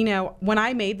it, when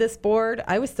I made this board,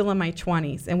 I was still in my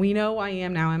 20s, and we know I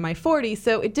am now in my 40s,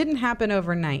 so it didn't happen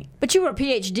overnight. But you were a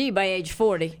PhD by age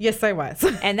 40. Yes, I was.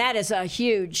 And that is a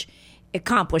huge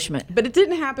accomplishment. But it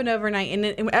didn't happen overnight.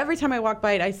 And every time I walk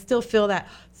by it, I still feel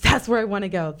that's where I want to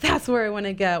go. That's where I want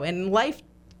to go. And life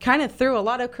kind of threw a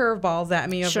lot of curveballs at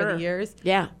me over Sure. the years.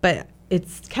 Yeah. But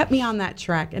it's kept me on that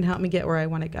track and helped me get where I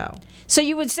want to go. So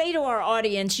you would say to our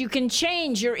audience, you can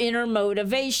change your inner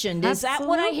motivation. Is that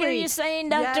what I hear Absolutely. you saying,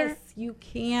 Doctor? Yes, you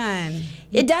can.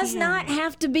 It does not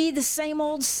have to be the same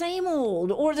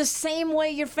old, or the same way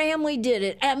your family did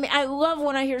it. I mean, I love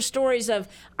when I hear stories of,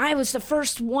 I was the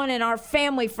first one in our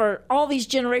family for all these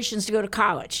generations to go to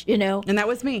college, you know? And that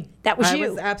was me. That was I you.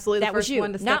 was absolutely the That was first you.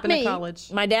 one to step Not into me.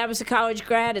 college. My dad was a college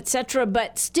grad, etc.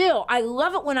 But still, I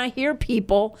love it when I hear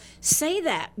people say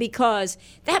that because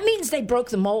that means they broke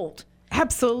the mold.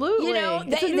 Absolutely. You know,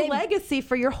 it's a new legacy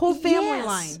for your whole family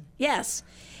line. Yes.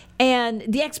 And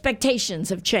the expectations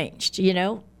have changed, you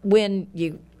know, when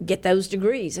you get those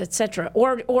degrees, etc.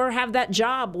 Or have that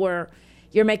job where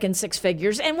you're making six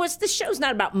figures. And the show's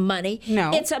not about money.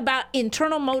 No. It's about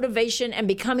internal motivation and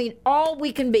becoming all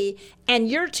we can be. And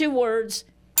your two words,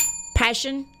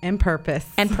 passion And purpose.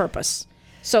 and purpose.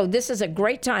 So this is a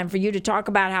great time for you to talk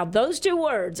about how those two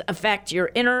words affect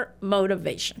your inner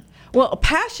motivation. Well,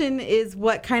 passion is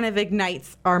what kind of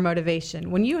ignites our motivation.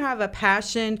 When you have a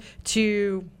passion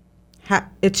to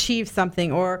achieve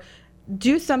something or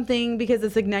do something because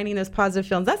it's igniting those positive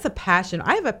feelings, that's a passion.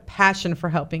 I have a passion for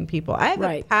helping people. I have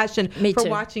a passion Me for too.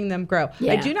 watching them grow.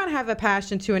 Yeah. I do not have a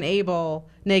passion to enable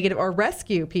negative or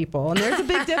rescue people. And there's a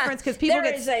big difference because people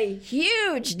There is a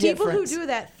huge people difference. who do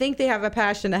that think they have a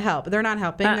passion to help. They're not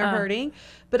helping, they're hurting.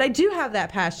 But I do have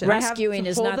that passion. Rescuing I have to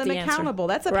is hold not them the answer. accountable.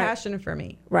 That's a Right. passion for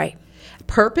me. Right.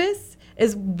 Purpose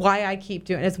is why I keep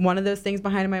doing it. It's one of those things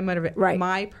behind my motivation. Right.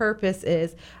 My purpose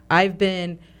is I've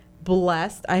been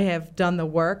blessed. I have done the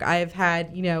work. I have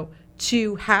had,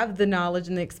 to have the knowledge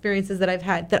and the experiences that I've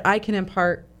had that I can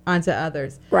impart onto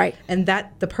others. Right. And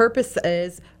that the purpose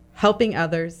is helping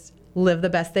others live the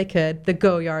best they could, the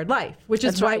Go-Yard life, which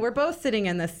is That's why right. we're both sitting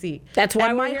in this seat. That's why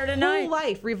and we're my here tonight. whole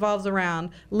life revolves around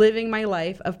living my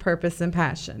life of purpose and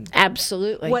passion.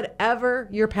 Absolutely. Whatever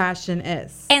your passion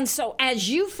is. And so as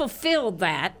you fulfill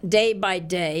that day by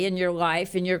day in your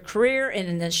life, in your career, and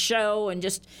in this show, and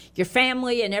just your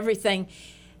family and everything,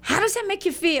 how does that make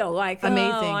you feel? Like,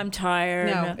 Amazing. oh, I'm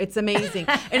tired. No, it's amazing.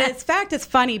 And in fact, it's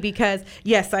funny because,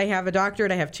 yes, I have a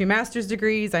doctorate. I have 2 master's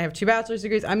degrees. I have 2 bachelor's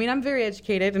degrees. I mean, I'm very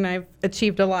educated and I've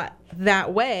achieved a lot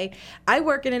that way. I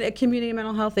work in a community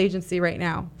mental health agency right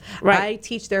now. Right. I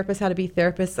teach therapists how to be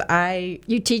therapists.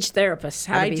 You teach therapists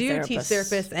how to be therapists. I do teach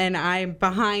therapists, and I'm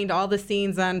behind all the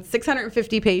scenes on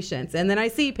 650 patients, and then I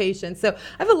see patients. So I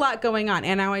have a lot going on,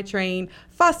 and now I train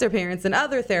foster parents and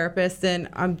other therapists, and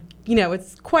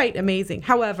it's quite amazing.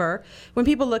 However, when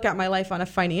people look at my life on a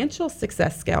financial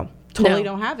success scale, totally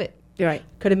No. don't have it. Right.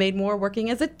 Could have made more working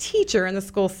as a teacher in the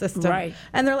school system. Right.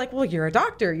 And they're like, well, you're a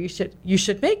doctor. You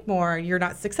should make more. You're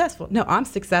not successful. No, I'm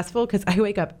successful because I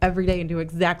wake up every day and do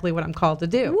exactly what I'm called to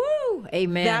do. Woo!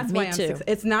 Amen. That's Me why I'm too.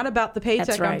 It's not about the paycheck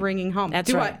That's right. I'm bringing home.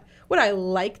 That's right. Would I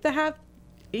like to have?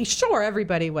 Sure,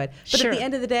 everybody would. But Sure. at the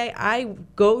end of the day, I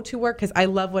go to work because I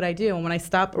love what I do. And when I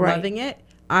stop Right. loving it,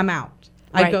 I'm out.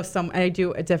 Right. I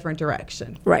do a different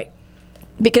direction. Right.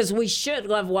 Because we should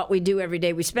love what we do every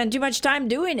day. We spend too much time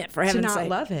doing it, for To heaven's not sake.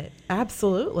 love it.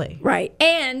 Absolutely. Right.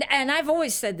 And I've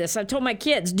always said this. I've told my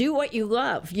kids, do what you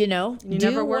love, You do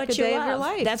never work what a day you of your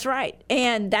love. life. That's right.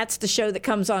 And that's the show that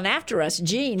comes on after us.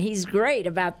 Gene, he's great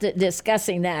about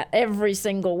discussing that every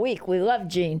single week. We love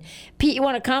Gene. Pete, you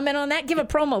want to comment on that? Give a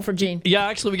promo for Gene. Yeah,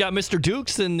 actually, we got Mr.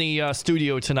 Dukes in the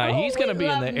studio tonight. Oh, He's going to we be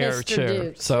in love the air Mr. chair.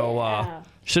 Dukes. So Yeah.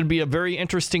 should be a very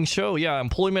interesting show. Yeah,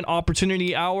 Employment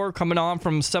Opportunity Hour coming on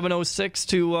from 7:06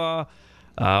 to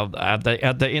at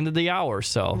the end of the hour.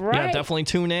 So yeah, Right. definitely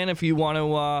tune in if you want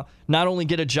to not only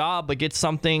get a job but get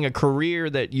something, a career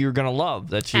that you're going to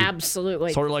love. That you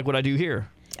Absolutely. sort of like what I do here.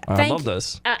 I Thank love you.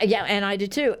 this. Yeah, and I do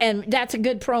too. And that's a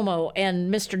good promo.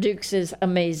 And Mr. Dukes is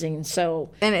amazing. So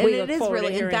And we it look is forward to really,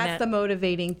 and hearing that's that. the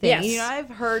motivating thing. Yes. I've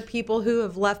heard people who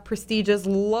have left prestigious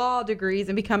law degrees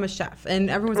and become a chef, and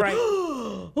everyone's Right.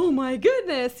 like, "Oh my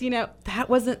goodness!"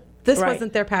 This Right.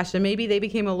 wasn't their passion. Maybe they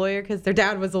became a lawyer because their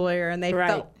dad was a lawyer, and they Right.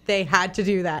 felt they had to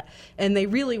do that, and they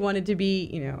really wanted to be,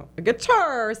 a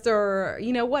guitarist or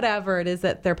whatever it is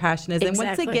that their passion is. And once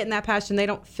Exactly. they get in that passion, they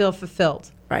don't feel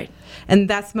fulfilled, Right. and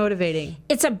that's motivating.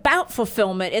 It's about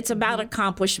fulfillment. It's about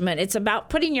accomplishment. It's about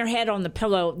putting your head on the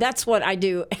pillow. That's what I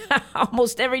do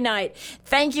almost every night.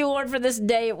 Thank you, Lord, for this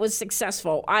day. It was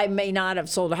successful. I may not have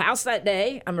sold a house that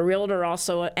day. I'm a realtor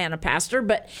also and a pastor,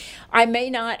 but I may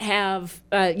not have,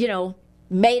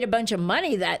 made a bunch of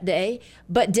money that day,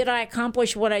 but did I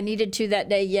accomplish what I needed to that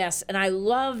day? Yes. And I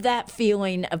love that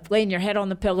feeling of laying your head on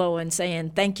the pillow and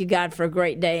saying, thank you, God, for a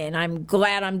great day. And I'm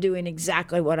glad I'm doing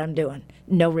exactly what I'm doing.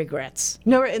 No regrets.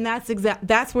 No, and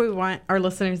that's where we want our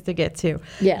listeners to get to.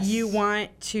 Yes. You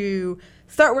want to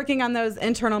start working on those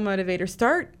internal motivators.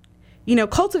 Start,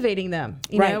 cultivating them.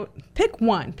 You know, pick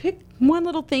one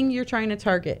little thing you're trying to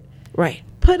target. Right.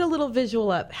 Put a little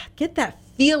visual up. Get that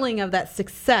feeling of that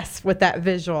success with that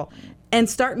visual and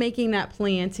start making that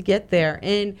plan to get there.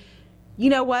 And you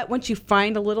know what? Once you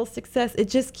find a little success, it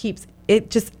just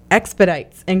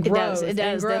expedites and grows. It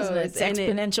does, doesn't it? It's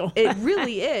exponential. It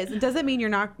really is. It doesn't mean you're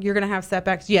going to have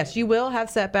setbacks. Yes, you will have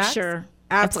setbacks. Sure.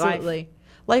 Absolutely.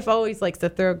 Life always likes to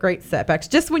throw great setbacks.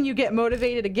 Just when you get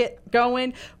motivated to get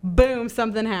going, boom,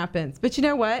 something happens. But you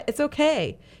know what? It's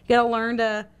okay. You got to learn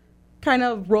to kind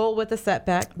of roll with the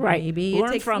setback. Right. Maybe Learn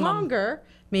it takes from longer.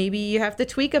 Maybe you have to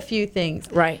tweak a few things.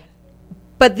 Right.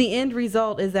 But the end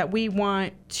result is that we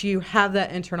want to have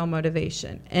that internal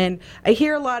motivation. And I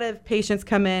hear a lot of patients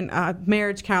come in,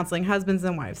 marriage counseling, husbands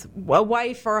and wives. A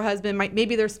wife or a husband,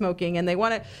 maybe they're smoking, and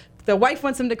the wife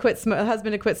wants him to quit,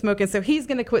 husband to quit smoking, so he's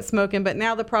going to quit smoking. But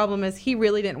now the problem is he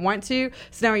really didn't want to,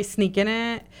 so now he's sneaking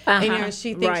it. And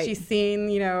she thinks she's seen,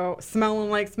 smelling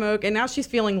like smoke, and now she's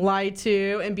feeling lied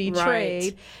to and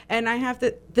betrayed. And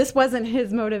this wasn't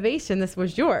his motivation, this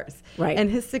was yours. Right. And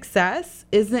his success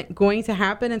isn't going to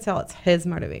happen until it's his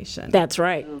motivation. That's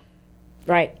right.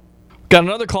 Right. Got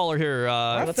another caller here.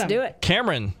 Let's do it.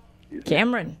 Cameron.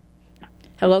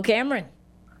 Hello, Cameron.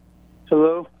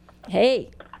 Hello.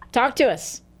 Hey. Talk to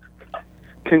us.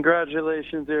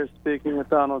 Congratulations, you're speaking with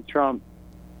Donald Trump.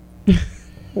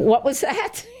 What was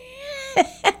that?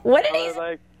 What did he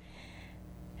say?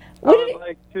 I would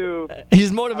like to...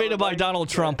 He's motivated by Donald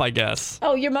Trump, I guess.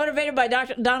 Oh, you're motivated by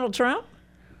Donald Trump?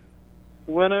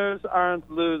 Winners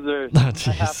aren't losers, Oh,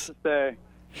 I have to say.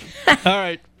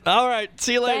 All right.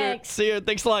 See you later. Thanks. See you.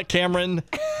 Thanks a lot, Cameron.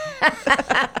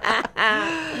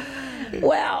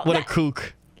 Well... What a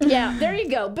kook. Yeah, there you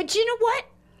go. But you know what?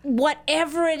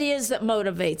 Whatever it is that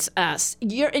motivates us,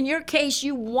 in your case,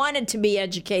 you wanted to be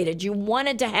educated. You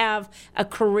wanted to have a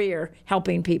career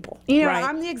helping people. Right?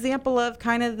 I'm the example of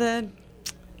kind of the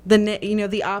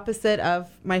opposite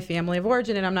of my family of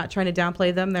origin, and I'm not trying to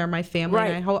downplay them. They're my family,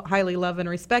 and I highly love and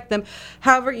respect them.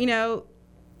 However, they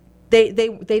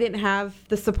didn't have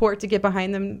the support to get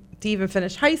behind them to even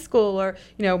finish high school, or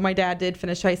my dad did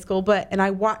finish high school, and I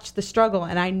watched the struggle,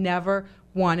 and I never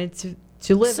wanted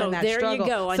to live in that struggle.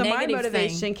 You go. So my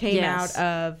motivation came out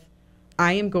of,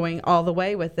 I am going all the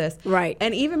way with this. Right.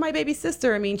 And even my baby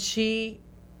sister, she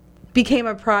became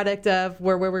a product of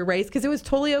where we were raised, because it was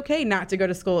totally okay not to go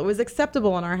to school. It was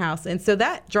acceptable in our house. And so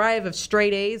that drive of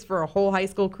straight A's for a whole high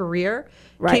school career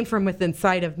came from within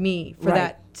inside of me for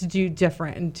that to do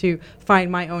different and to find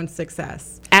my own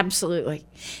success. Absolutely.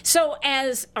 So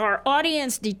as our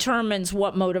audience determines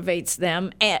what motivates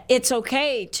them, it's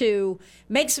okay to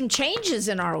make some changes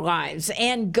in our lives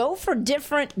and go for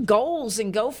different goals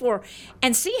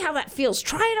and see how that feels.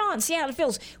 Try it on, see how it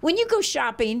feels. When you go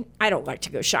shopping, I don't like to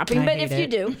go shopping, but if you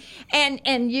do,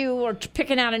 and you are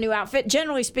picking out a new outfit,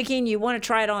 generally speaking, you want to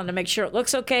try it on to make sure it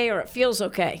looks okay or it feels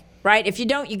okay. Right? If you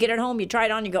don't, you get it home, you try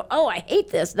it on, you go, oh, I hate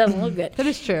this. It doesn't look good. That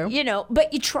is true.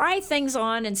 But you try things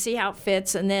on and see how it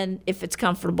fits, and then if it's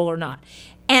comfortable or not.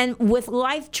 And with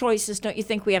life choices, don't you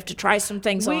think we have to try some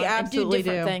things on and do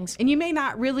different things? And you may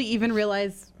not really even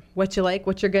realize what you like,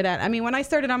 what you're good at. I mean, when I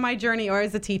started on my journey, I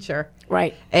was a teacher.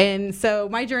 Right. And so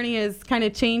my journey has kind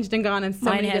of changed and gone in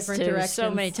so many different directions. So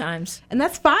many times. And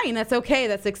that's fine. That's okay.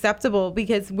 That's acceptable,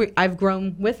 because I've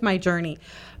grown with my journey.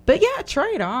 But yeah,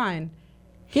 try it on.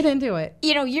 Get into it.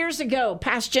 Years ago,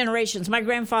 past generations, my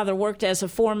grandfather worked as a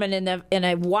foreman in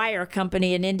a wire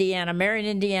company in Indiana, Marion,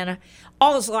 Indiana,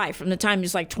 all his life, from the time he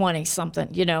was like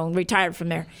 20-something, and retired from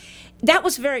there. That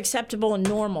was very acceptable and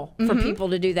normal for people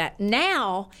to do that.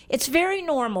 Now, it's very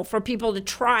normal for people to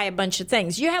try a bunch of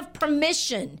things. You have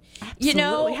permission.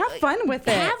 Absolutely. Have fun with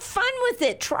it. Have fun with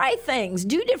it. Try things.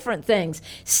 Do different things.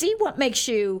 See what makes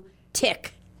you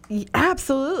tick.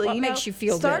 Absolutely. What makes you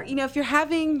feel good. If you're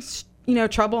having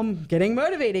trouble getting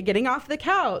motivated, getting off the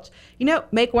couch,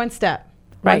 make one step.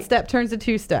 Right. One step turns to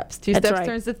two steps. Two That's steps right.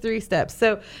 turns to three steps.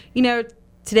 So,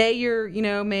 today you're,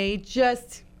 may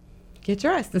just get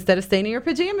dressed instead of staying in your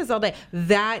pajamas all day.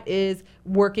 That is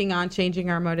working on changing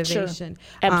our motivation.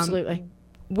 Sure. Absolutely.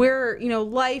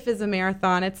 Life is a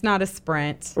marathon. It's not a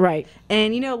sprint. Right.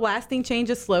 And, lasting change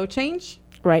is slow change.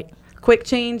 Right. Quick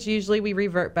change, usually we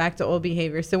revert back to old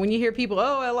behavior. So when you hear people,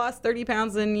 I lost 30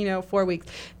 pounds in, 4 weeks,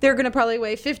 they're going to probably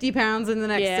weigh 50 pounds in the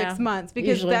next 6 months, because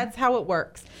usually. That's how it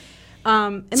works.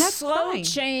 And that's Slow fine.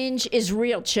 change is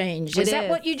real change. It Is that is.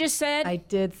 what you just said? I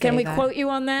did say Can we that. quote you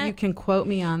on that? You can quote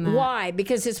me on that. Why?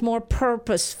 Because it's more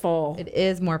purposeful. It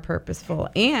is more purposeful.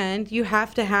 And you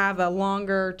have to have a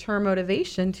longer term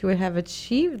motivation to have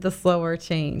achieved the slower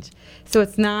change. So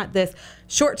it's not this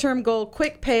short term goal,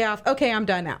 quick payoff. Okay, I'm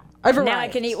done now. I've Now I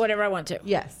arrived. can eat whatever I want to.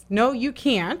 Yes. No, you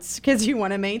can't because you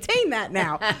want to maintain that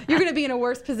now. You're going to be in a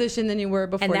worse position than you were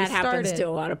before And you that started. happens to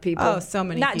a lot of people. Oh, so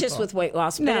many Not people. just with weight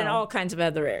loss, but No. in all kinds of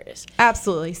other areas.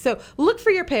 Absolutely. So look for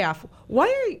your payoff.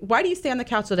 Why do you stay on the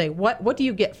couch all day? What do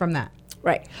you get from that?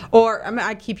 Right. Or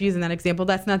I keep using that example.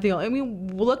 That's not the only. I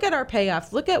mean, look at our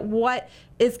payoffs. Look at what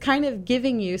is kind of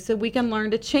giving you, so we can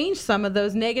learn to change some of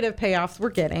those negative payoffs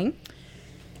we're getting,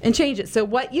 and change it. So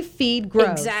what you feed grows.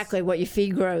 Exactly. What you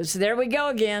feed grows. There we go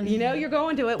again. You know you're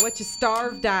going to it. What you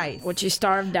starve dies. What you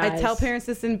starve dies. I tell parents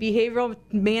this in behavioral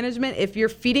management. If you're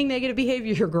feeding negative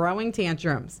behavior, you're growing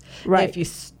tantrums. Right. If you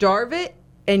starve it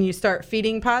and you start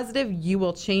feeding positive, you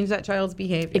will change that child's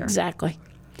behavior. Exactly.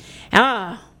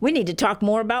 We need to talk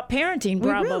more about parenting,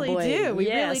 probably. We really do. We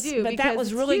Yes, really do. But that because was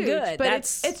it's really huge. good. But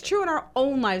That's it's true in our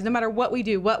own lives. No matter what we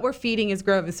do, what we're feeding is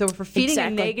growing. So if we're feeding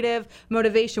Exactly. a negative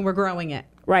motivation, we're growing it.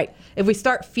 right. If we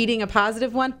start feeding a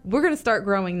positive one, we're going to start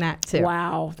growing that too.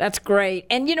 Wow, that's great.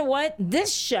 And you know what?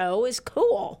 This show is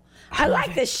cool. I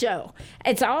like this show.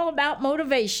 It's all about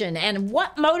motivation and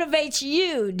what motivates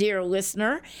you, dear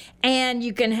listener. And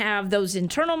you can have those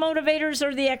internal motivators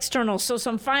or the external. So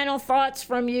some final thoughts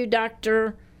from you,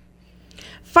 Dr.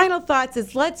 Final thoughts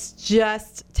is let's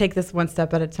just take this one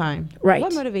step at a time. Right.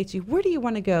 What motivates you? Where do you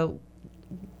want to go?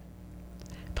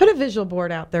 Put a visual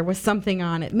board out there with something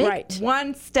on it. Make Right.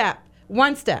 one step.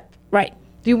 One step. Right.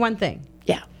 Do one thing.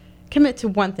 Yeah, Commit to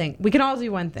one thing. We can all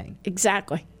do one thing.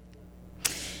 exactly.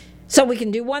 So we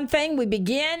can do one thing, we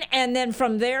begin, and then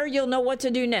from there, you'll know what to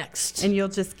do next. And you'll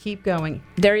just keep going.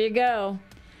 There you go.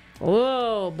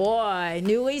 Oh, boy.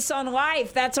 New Lease on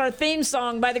Life. That's our theme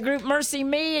song by the group Mercy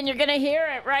Me, and you're going to hear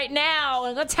it right now.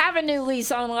 And let's have a new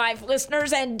lease on life,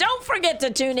 listeners. And don't forget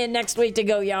to tune in next week to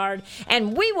Go Yard.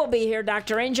 And we will be here,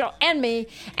 Dr. Angel and me,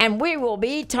 and we will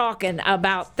be talking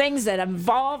about things that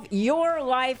involve your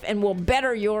life and will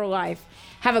better your life.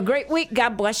 Have a great week.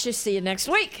 God bless you. See you next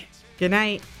week. Good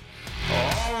night.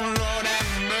 Oh, Lord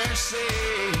have mercy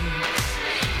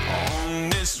on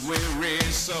this weary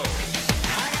soul.